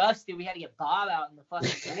Yeah. for us, dude, we had to get Bob out in the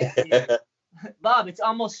fucking pit, dude. Bob, it's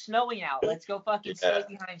almost snowing out. Let's go fucking Yeah.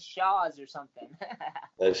 skate behind Shaw's or something.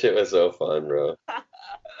 That shit was so fun, bro.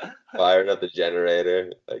 Firing up the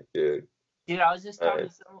generator, like, dude. Dude, I was just talking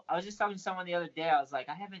Nice. to I was just talking to someone the other day. I was like,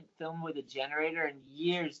 I haven't filmed with a generator in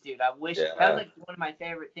years, dude. I wish that was Yeah, like one of my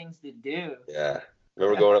favorite things to do. yeah.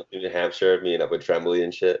 Remember going up to New Hampshire, meeting up with Tremblay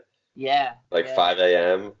and shit, Yeah, like yeah. 5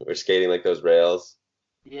 a.m. We're skating like those rails.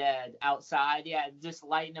 Yeah, outside. Yeah, just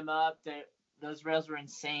lighting them up. Those rails were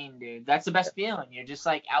insane, dude. That's the best feeling. You're just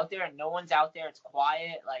like out there and no one's out there. It's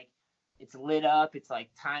quiet. Like it's lit up. It's like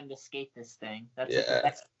time to skate this thing. That's like the Yeah,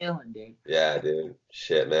 best feeling, dude. yeah, dude.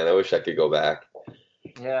 Shit, man. I wish I could go back.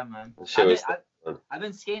 Yeah, man. Shit was so fun. I've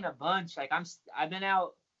been skating a bunch. Like I've been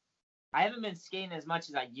out. I haven't been skating as much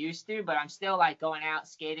as I used to, but I'm still like going out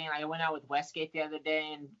skating. Like, I went out with Westgate the other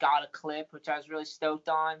day and got a clip, which I was really stoked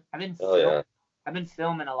on. Oh yeah, I've been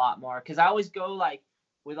filming a lot more because I always go like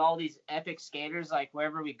with all these epic skaters, like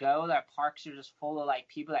wherever we go, that parks are just full of like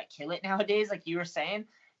people that kill it nowadays, like you were saying.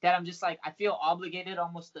 That I'm just like I feel obligated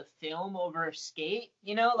almost to film over skate,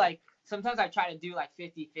 you know? Like sometimes I try to do like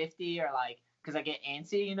 50-50 or like because I get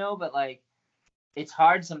antsy, you know, but like it's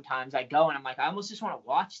hard sometimes. I go and I'm like, I almost just want to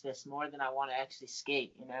watch this more than I want to actually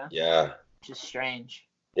skate, you know? yeah, Which is strange.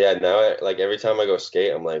 yeah. Now, like every time I go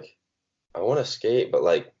skate, I'm like, I want to skate, but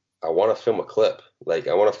like I want to film a clip. Like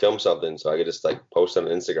I want to film something so I could just like post on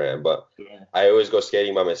Instagram. But Yeah. I always go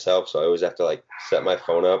skating by myself, so I always have to like set my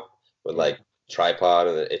phone up with like tripod,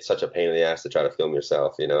 and it's such a pain in the ass to try to film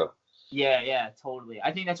yourself, you know? Yeah, yeah, totally.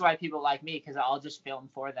 I think that's why people like me because I'll just film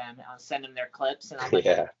for them. I'll send them their clips, and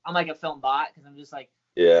Yeah, I'm like a film bot because I'm just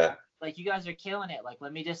yeah, like you guys are killing it. Like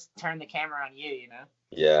let me just turn the camera on you, you know?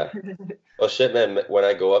 yeah. Well, shit, man. When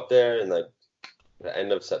I go up there in like the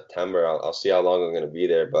end of September, I'll see how long I'm gonna be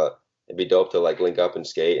there. But it'd be dope to like link up and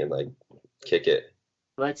skate and like kick it.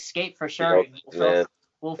 Let's skate for You sure. know, man.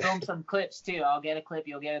 We'll film some clips too. I'll get a clip,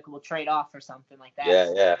 you'll get a. We'll trade off or something like that.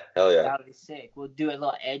 Yeah, yeah, hell yeah, That would be sick. We'll do a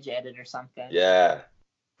little edge edit or something. yeah,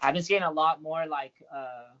 I've been skating a lot more like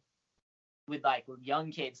with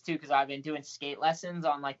young kids too because I've been doing skate lessons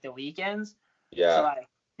on like the weekends. So yeah, like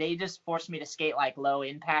they just forced me to skate like low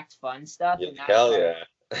impact fun stuff. yeah, And that's hell like,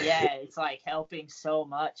 yeah. yeah, it's like helping so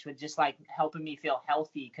much with just like helping me feel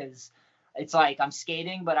healthy because it's like I'm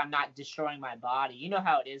skating but I'm not destroying my body. You know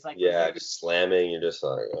how it is. Like Yeah, just slamming. You're just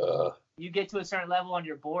like, you get to a certain level on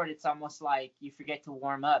your board, it's almost like you forget to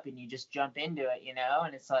warm up and you just jump into it, you know?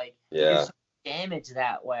 And it's like you're yeah, so damaged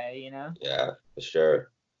that way, you know? yeah, for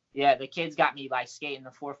sure. Yeah, the kids got me like skating the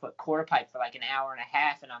 4-foot quarter pipe for like an hour and a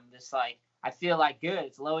half, and I'm just like, I feel like good.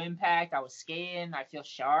 It's low impact. I was skating. I feel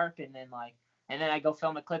sharp, and then I go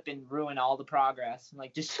film a clip and ruin all the progress. I'm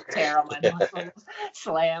like, just tear all my muscles,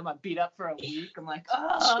 slam. I'm beat up for a week. I'm like,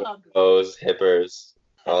 oh. Those hippers,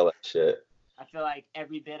 all that shit. I feel like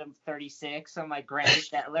every bit of 36. I'm like Grant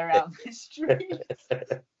Stetler out in the street.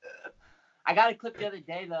 I got a clip the other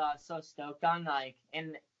day that I was so stoked on, like,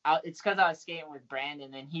 and it's because I was skating with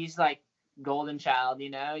Brandon, and he's like golden child, you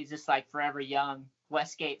know. He's just like forever young,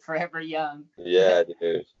 Westgate forever young. Yeah,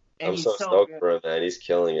 dude. And I'm he's so stoked good. for him, man. He's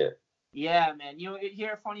killing it. Yeah, man. You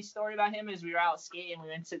hear a funny story about him? Is we were out skating, we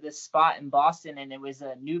went to this spot in Boston, and it was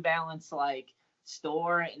a New Balance like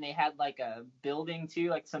store, and they had like a building too,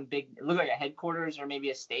 like some big, it looked like a headquarters or maybe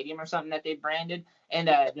a stadium or something that they branded. And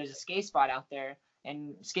there's a skate spot out there,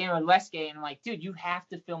 and skating with Westgate, and I'm like, dude, you have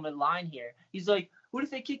to film a line here. He's like, what if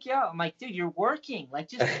they kick you out? I'm like, dude, you're working. Like,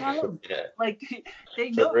 just tell them. Yeah. Like,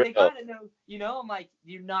 they For know, real. they gotta know. You know, I'm like,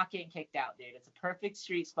 you're not getting kicked out, dude. It's a perfect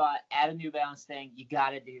street spot at a New Balance thing. You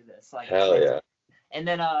gotta do this. Like, Hell yeah. and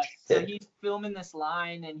then so he's filming this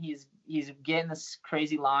line, and he's getting this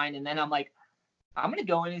crazy line, and then I'm like, I'm gonna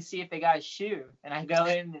go in and see if they got a shoe. And I go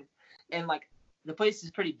in and like the place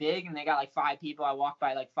is pretty big and they got like 5 people. I walk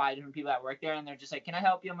by like 5 different people that work there and they're just like, "Can I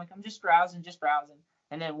help you?" I'm like, "I'm just browsing, just browsing."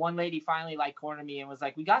 And then one lady finally like cornered me and was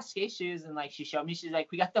like, "We got skate shoes," and like she showed me, she's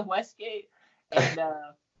like, "We got the Westgate and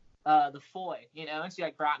the Foy, you know," and she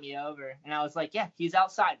like brought me over and I was like, "Yeah, he's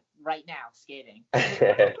outside right now skating." She's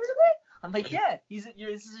like, "Oh, really?" I'm like, "Yeah, this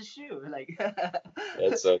is a shoe." Like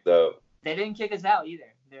That's so dope. they didn't kick us out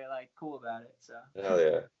either. They're like cool about it. So Hell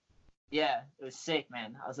yeah. yeah, it was sick,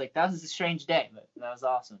 man. I was like, that was a strange day, but that was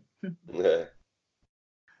awesome. Yeah.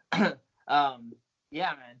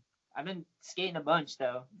 Yeah, man. I've been skating a bunch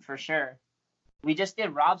though, for sure. We just did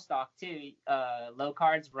Rob Stock too. Low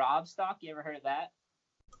Cards Rob Stock. You ever heard of that?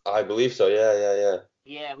 I believe so. Yeah, yeah, yeah.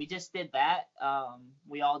 Yeah, we just did that.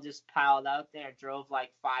 We all just piled out there, drove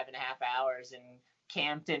like 5.5 hours, and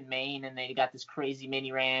camped in Maine, and they got this crazy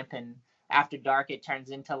mini ramp. And after dark, it turns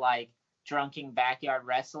into like drunken backyard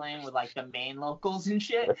wrestling with like the Maine locals and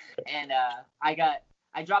shit. And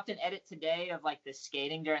I dropped an edit today of like the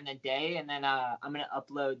skating during the day, and then I'm gonna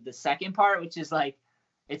upload the second part, which is like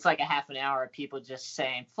it's like a half an hour of people just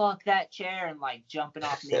saying "fuck that chair" and like jumping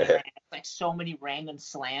off mini ramps, like so many random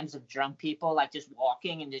slams of drunk people like just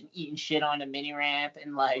walking and just eating shit on a mini ramp,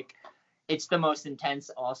 and like it's the most intense,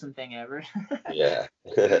 awesome thing ever. Yeah.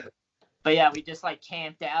 But yeah, we just like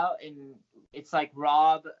camped out, and it's like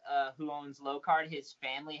Rob, who owns Low Card, his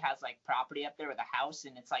family has like property up there with a house,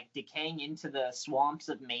 and it's like decaying into the swamps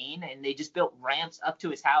of Maine, and they just built ramps up to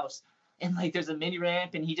his house, and like there's a mini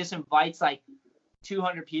ramp, and he just invites like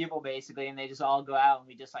 200 people basically, and they just all go out and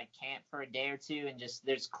we just like camp for a day or two, and just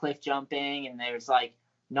there's cliff jumping and there's like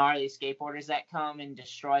gnarly skateboarders that come and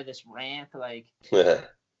destroy this ramp. Like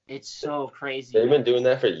it's so crazy. They've been doing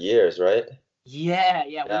that for years, right? Yeah,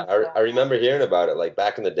 Yeah, I remember hearing about it like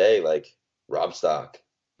back in the day, like Rob Stock,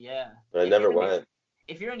 yeah. but I never went.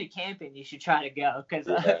 If you're into camping, you should try to go because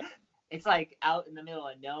Yeah. it's like out in the middle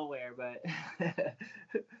of nowhere. But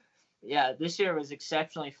yeah, this year was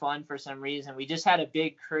exceptionally fun for some reason. We just had a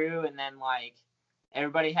big crew, and then like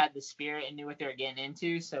everybody had the spirit and knew what they were getting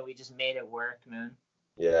into, so we just made it work, man.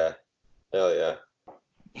 Yeah. Hell yeah.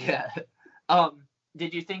 Yeah.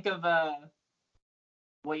 Did you think of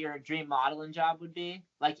what your dream modeling job would be?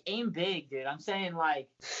 Like aim big, dude. I'm saying like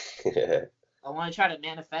I want to try to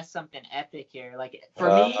manifest something epic here. Like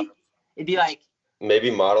for me, it'd be like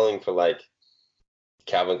maybe modeling for like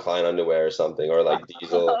Calvin Klein underwear or something, or like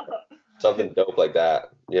Diesel, something dope like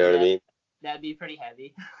that. You know what I mean? That'd be pretty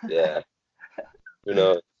heavy. Yeah. Who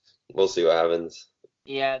knows? We'll see what happens.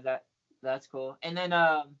 Yeah, that's cool. And then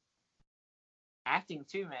acting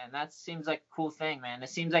too, man. That seems like a cool thing, man. It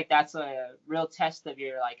seems like that's a real test of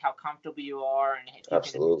your like how comfortable you are and if you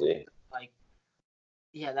Absolutely. Can, like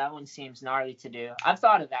yeah, that one seems gnarly to do. I've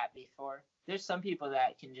thought of that before. There's some people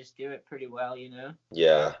that can just do it pretty well, you know?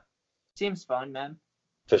 Yeah. Seems fun, man.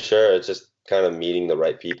 For sure. It's just kind of meeting the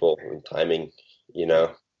right people and timing, you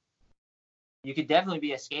know? You could definitely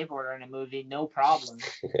be a skateboarder in a movie, no problem.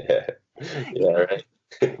 Yeah, right.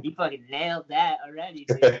 You fucking nailed that already,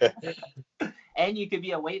 dude. And you could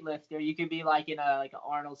be a weightlifter. You could be like in a like an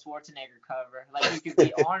Arnold Schwarzenegger cover. Like you could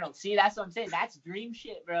be Arnold. See, that's what I'm saying. That's dream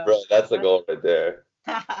shit, bro. Bro, that's the goal right there.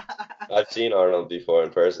 I've seen Arnold before in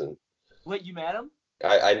person. What, you met him?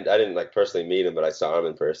 I didn't like personally meet him, but I saw him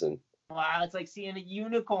in person. Wow, it's like seeing a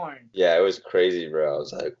unicorn. Yeah, it was crazy, bro. I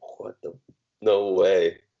was like, what the? No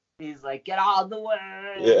way. He's like, get out of the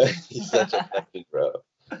way. Yeah, he's such a legend, bro.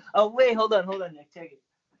 Oh wait, hold on, Nick, take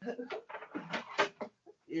it.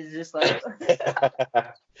 It's just like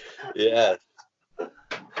yeah.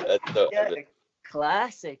 That's so yeah,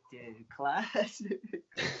 classic, dude. Classic.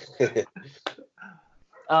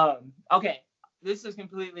 Okay. This is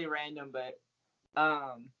completely random, but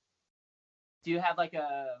do you have like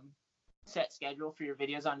a set schedule for your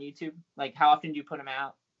videos on YouTube? Like how often do you put them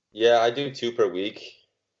out? Yeah, I do 2 per week.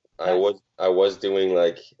 Nice. I was doing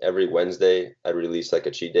like every Wednesday I'd release like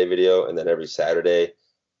a cheat day video, and then every Saturday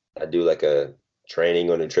I'd do like a training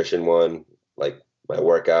or nutrition one, like my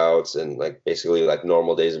workouts and like basically like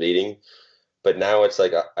normal days of eating. But now it's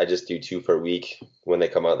like I just do 2 per week. When they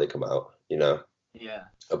come out, they come out, you know? Yeah.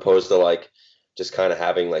 Opposed to like just kind of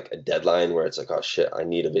having like a deadline where it's like, oh shit, I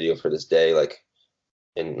need a video for this day, like,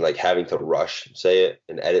 and like having to rush, say it,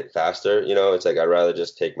 and edit faster, you know? It's like I'd rather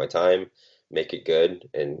just take my time, make it good,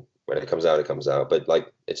 and when it comes out, it comes out. But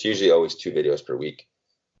like it's usually always 2 videos per week.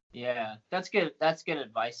 Yeah, that's good. That's good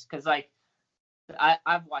advice. Cause like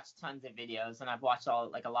I've watched tons of videos and I've watched a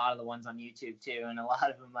lot of the ones on YouTube too, and a lot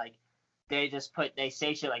of them like they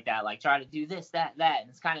say shit like that, like try to do this, that, and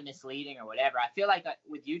it's kind of misleading or whatever. I feel like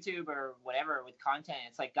with YouTube or whatever, with content,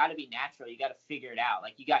 it's like got to be natural. You got to figure it out.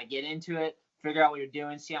 Like you got to get into it, figure out what you're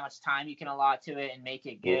doing, see how much time you can allot to it and make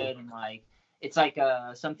it good. And like, it's like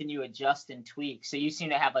something you adjust and tweak. So you seem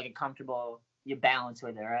to have like a comfortable, you balance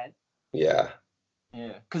with it, right? Yeah.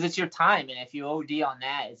 Yeah. Cause it's your time. And if you OD on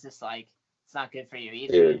that, it's just like, it's not good for you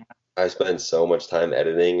either. Dude, You know? I spend so much time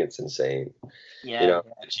editing. It's insane. Yeah. You know,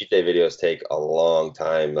 the cheat day videos take a long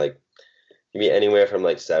time. Like, give me anywhere from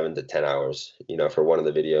like 7 to 10 hours, you know, for one of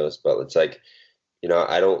the videos. But it's like, you know,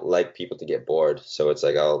 I don't like people to get bored. So it's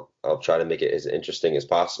like I'll try to make it as interesting as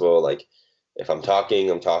possible. Like if I'm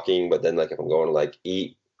talking, but then like if I'm going to like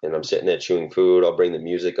eat and I'm sitting there chewing food, I'll bring the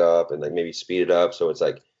music up and like maybe speed it up. So it's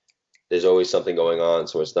like there's always something going on.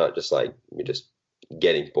 So it's not just like me just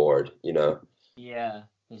getting bored, you know? Yeah.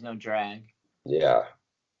 There's no drag. Yeah.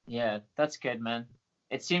 Yeah. That's good, man.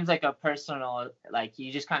 It seems like a personal, like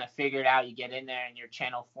you just kind of figure it out. You get in there and your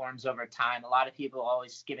channel forms over time. A lot of people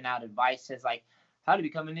always giving out advice as like how to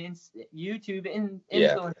become an YouTube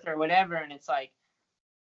influencer or whatever. And it's like,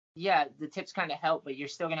 yeah, the tips kind of help, but you're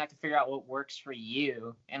still going to have to figure out what works for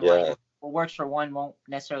you. And like what works for one won't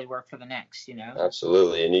necessarily work for the next, you know?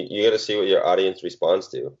 Absolutely. And you got to see what your audience responds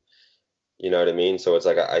to. You know what I mean? So it's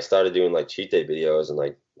like I started doing like cheat day videos and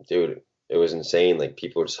like, dude, it was insane. Like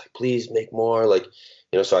people were just like, please make more. Like,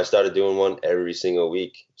 you know, so I started doing one every single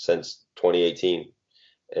week since 2018.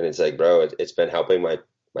 And it's like, bro, it's been helping my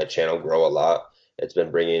channel grow a lot. It's been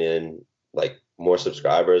bringing in like more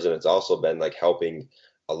subscribers, and it's also been like helping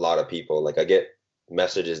a lot of people. Like I get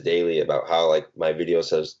messages daily about how like my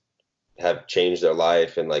videos have changed their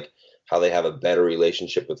life and like how they have a better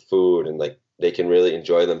relationship with food and like they can really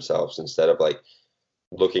enjoy themselves instead of like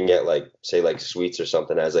looking at like say like sweets or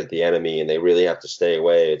something as like the enemy and they really have to stay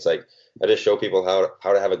away. It's like I just show people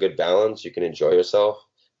how to have a good balance. You can enjoy yourself,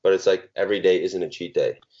 but it's like every day isn't a cheat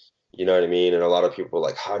day. You know what I mean? And a lot of people are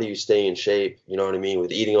like, how do you stay in shape? You know what I mean?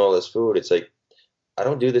 With eating all this food. It's like, I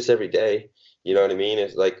don't do this every day. You know what I mean?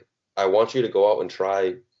 It's like, I want you to go out and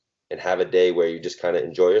try and have a day where you just kind of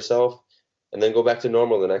enjoy yourself and then go back to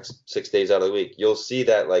normal the next 6 days out of the week. You'll see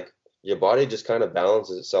that like your body just kind of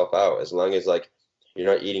balances itself out as long as like you're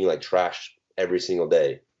not eating like trash every single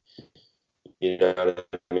day. You know what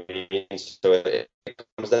I mean? So it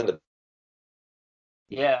comes down to.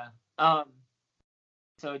 Yeah.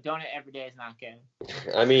 So donut every day is not good.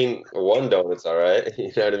 I mean, one donut's all right.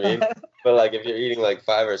 You know what I mean? But like if you're eating like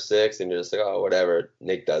 5 or 6 and you're just like, oh, whatever,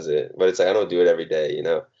 Nick does it. But it's like I don't do it every day, you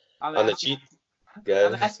know. I'm On the asking, cheat,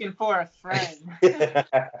 good. I'm asking for a friend.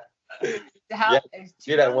 Yeah,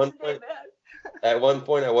 dude, at one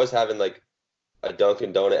point I was having like a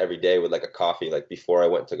Dunkin' Donut every day with like a coffee, like before I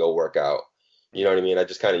went to go work out. You know what I mean? I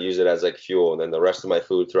just kind of use it as like fuel, and then the rest of my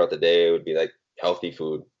food throughout the day would be like healthy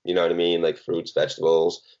food. You know what I mean? Like fruits,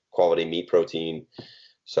 vegetables, quality meat, protein.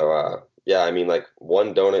 So yeah, I mean like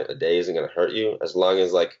one donut a day isn't gonna hurt you as long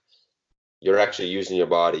as like you're actually using your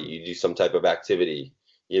body. You do some type of activity.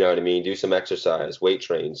 You know what I mean? Do some exercise, weight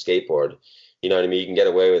train, skateboard. You know what I mean? You can get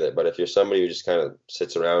away with it. But if you're somebody who just kind of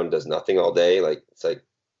sits around, does nothing all day, like it's like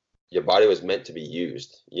your body was meant to be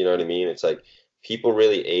used. You know what I mean? It's like people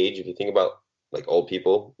really age. If you think about like old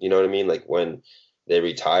people, you know what I mean? Like when they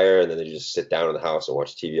retire and then they just sit down in the house and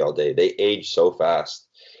watch TV all day, they age so fast.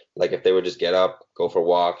 Like if they would just get up, go for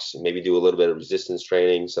walks, maybe do a little bit of resistance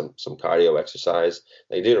training, some cardio exercise,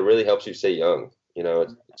 like dude, it really helps you stay young. You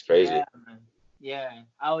know, it's crazy. Yeah, yeah.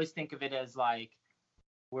 I always think of it as like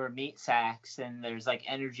we're meat sacks and there's like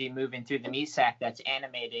energy moving through the meat sack that's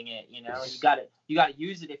animating it, you know. You gotta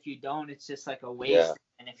use it. If you don't, it's just like a waste. Yeah.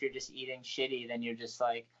 And if you're just eating shitty, then you're just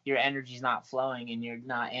like your energy's not flowing and you're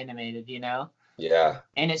not animated, you know. Yeah.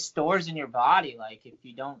 And it stores in your body. Like if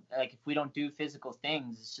we don't do physical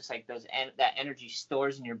things, it's just like that energy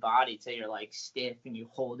stores in your body till you're like stiff and you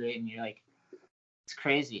hold it and you're like, it's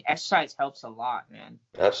crazy. Exercise helps a lot, man.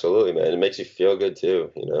 Absolutely, man. It makes you feel good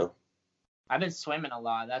too, you know. I've been swimming a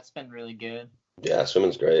lot. That's been really good. Yeah,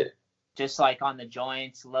 swimming's great. Just like on the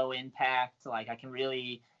joints, low impact. Like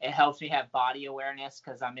it helps me have body awareness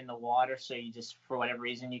because I'm in the water. So you just, for whatever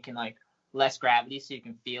reason, you can like less gravity, so you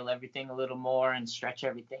can feel everything a little more and stretch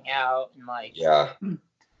everything out. And like, yeah,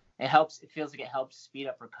 it feels like it helps speed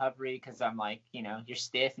up recovery because I'm like, you know, you're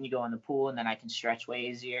stiff and you go in the pool and then I can stretch way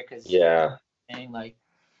easier because like, yeah,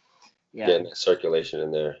 getting that circulation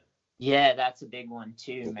in there. Yeah, that's a big one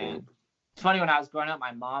too, man. It's funny, when I was growing up,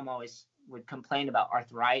 my mom always would complain about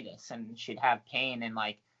arthritis and she'd have pain. And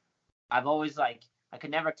like, I've always like, I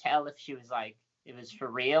could never tell if she was like, it was for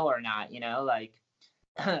real or not, you know, like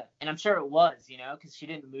And I'm sure it was, you know, because she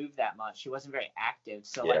didn't move that much. She wasn't very active.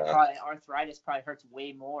 So like Yeah, probably arthritis probably hurts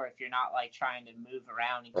way more if you're not like trying to move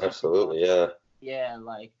around and keep your bone. absolutely. Yeah, Yeah,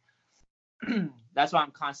 like that's why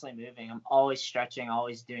I'm constantly moving. I'm always stretching,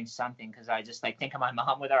 always doing something because I just like think of my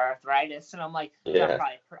mom with her arthritis, and I'm like, dude, yeah,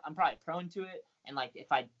 I'm probably prone to it. And like if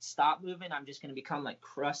I stop moving, I'm just gonna become like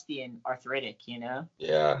crusty and arthritic, you know?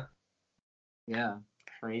 yeah. Yeah,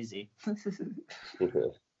 crazy.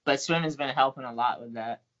 But swimming's been helping a lot with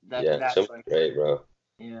that. Yeah, That's so like, great, bro.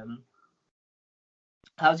 yeah.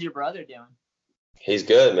 How's your brother doing? He's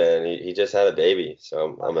good, man. He just had a baby,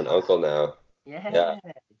 so I'm an uncle now. Yeah, Yeah, he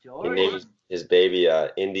named his, Jordan. his baby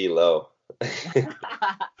Indy Low.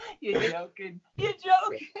 You're joking. You're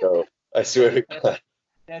joking. So I swear to God,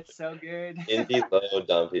 That's so good. Indy Low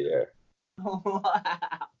Dampier. Wow.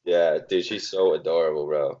 Yeah, dude, she's so adorable,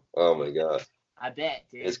 bro. Oh my God, I bet,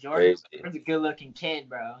 it's dude. crazy. Jordan's a good looking kid,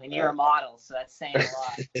 bro. And you're Yeah. a model, so that's saying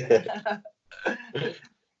a lot.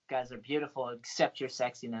 Guys are beautiful, except your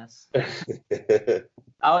sexiness.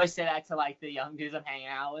 I always say that to like the young dudes I'm hanging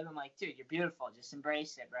out with. I'm like, dude, you're beautiful. Just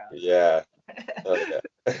embrace it, bro. Yeah. Oh yeah.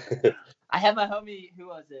 I had my homie, who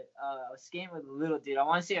was it? I was skating with a little dude. I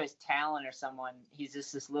want to say it was Talon or someone. He's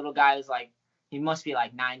just this little guy who's like, he must be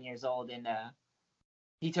like 9 years old. And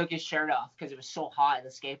he took his shirt off because it was so hot at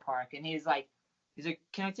the skate park. And he's like,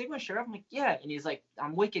 can I take my shirt off? I'm like, yeah. And he's like,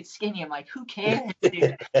 I'm wicked skinny. I'm like, who cares,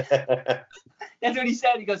 dude? That's what he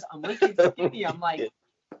said. He goes, I'm wicked skinny. I'm like,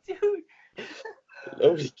 dude.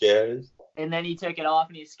 Nobody cares. And then he took it off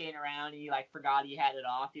and he was skating around and he like forgot he had it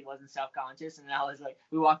off. He wasn't self-conscious. And I was like,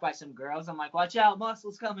 we walked by some girls. I'm like, watch out,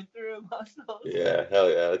 muscles coming through, muscles. Yeah, hell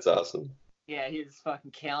yeah, that's awesome. Yeah, he was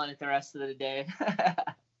fucking killing it the rest of the day.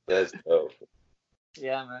 That's dope.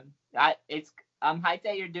 Yeah, man. I'm hyped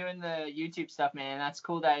that you're doing the YouTube stuff, man. That's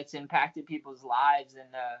cool that it's impacted people's lives, and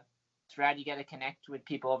it's rad you get to connect with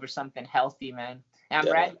people over something healthy, man. And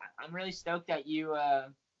I'm really stoked that you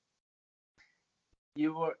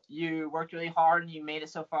worked really hard and you made it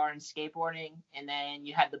so far in skateboarding, and then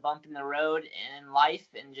you had the bump in the road and in life,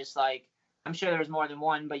 and just like, I'm sure there was more than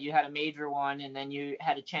one, but you had a major one, and then you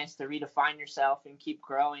had a chance to redefine yourself and keep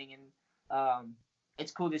growing. And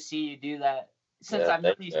it's cool to see you do that. Since I've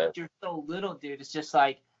known you since you're so little, dude, it's just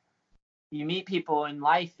like you meet people in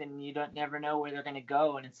life and you don't never know where they're gonna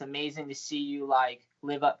go, and it's amazing to see you like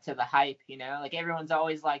live up to the hype, you know? Like everyone's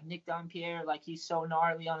always like, Nick Dompierre, like he's so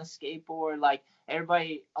gnarly on a skateboard. Like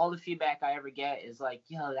everybody, all the feedback I ever get is like,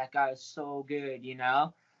 yo, that guy is so good, you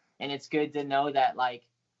know? And it's good to know that like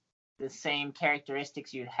the same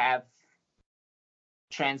characteristics you have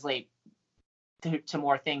translate to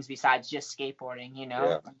more things besides just skateboarding, you know?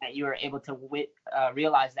 Yeah. That you were able to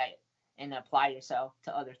realize that and apply yourself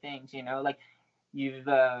to other things, you know? Like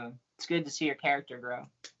it's good to see your character grow.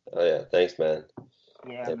 Oh yeah, thanks, man.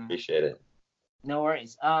 Yeah, I man. appreciate it. No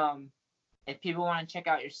worries. If people want to check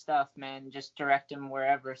out your stuff, man, just direct them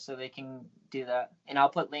wherever so they can do that. And I'll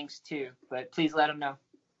put links too, but please let them know.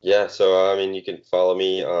 Yeah, so I mean, you can follow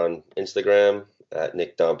me on Instagram at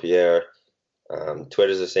Nick Dompierre.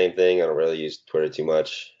 Twitter's the same thing. I don't really use Twitter too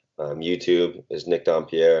much. YouTube is Nick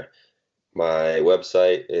Dompierre. My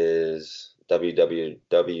website is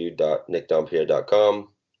www.nickdompierre.com.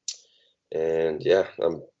 And yeah,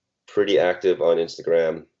 I'm pretty active on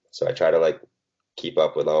Instagram, so I try to like keep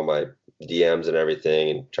up with all my DMs and everything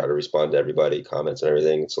and try to respond to everybody, comments and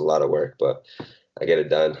everything. It's a lot of work, but I get it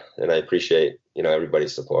done, and I appreciate,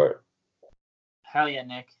 everybody's support. Hell yeah,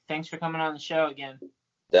 Nick. Thanks for coming on the show again.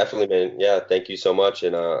 Definitely, man. Yeah, thank you so much,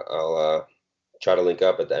 and I'll try to link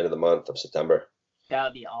up at the end of the month of September. That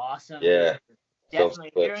would be awesome. Yeah.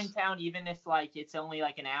 Definitely. If you're in town, even if like it's only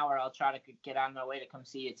like an hour, I'll try to get on my way to come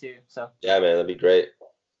see you too. So. Yeah, man, that'd be great.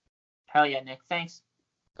 Hell yeah, Nick. Thanks.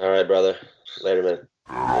 All right, brother. Later,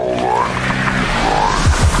 man.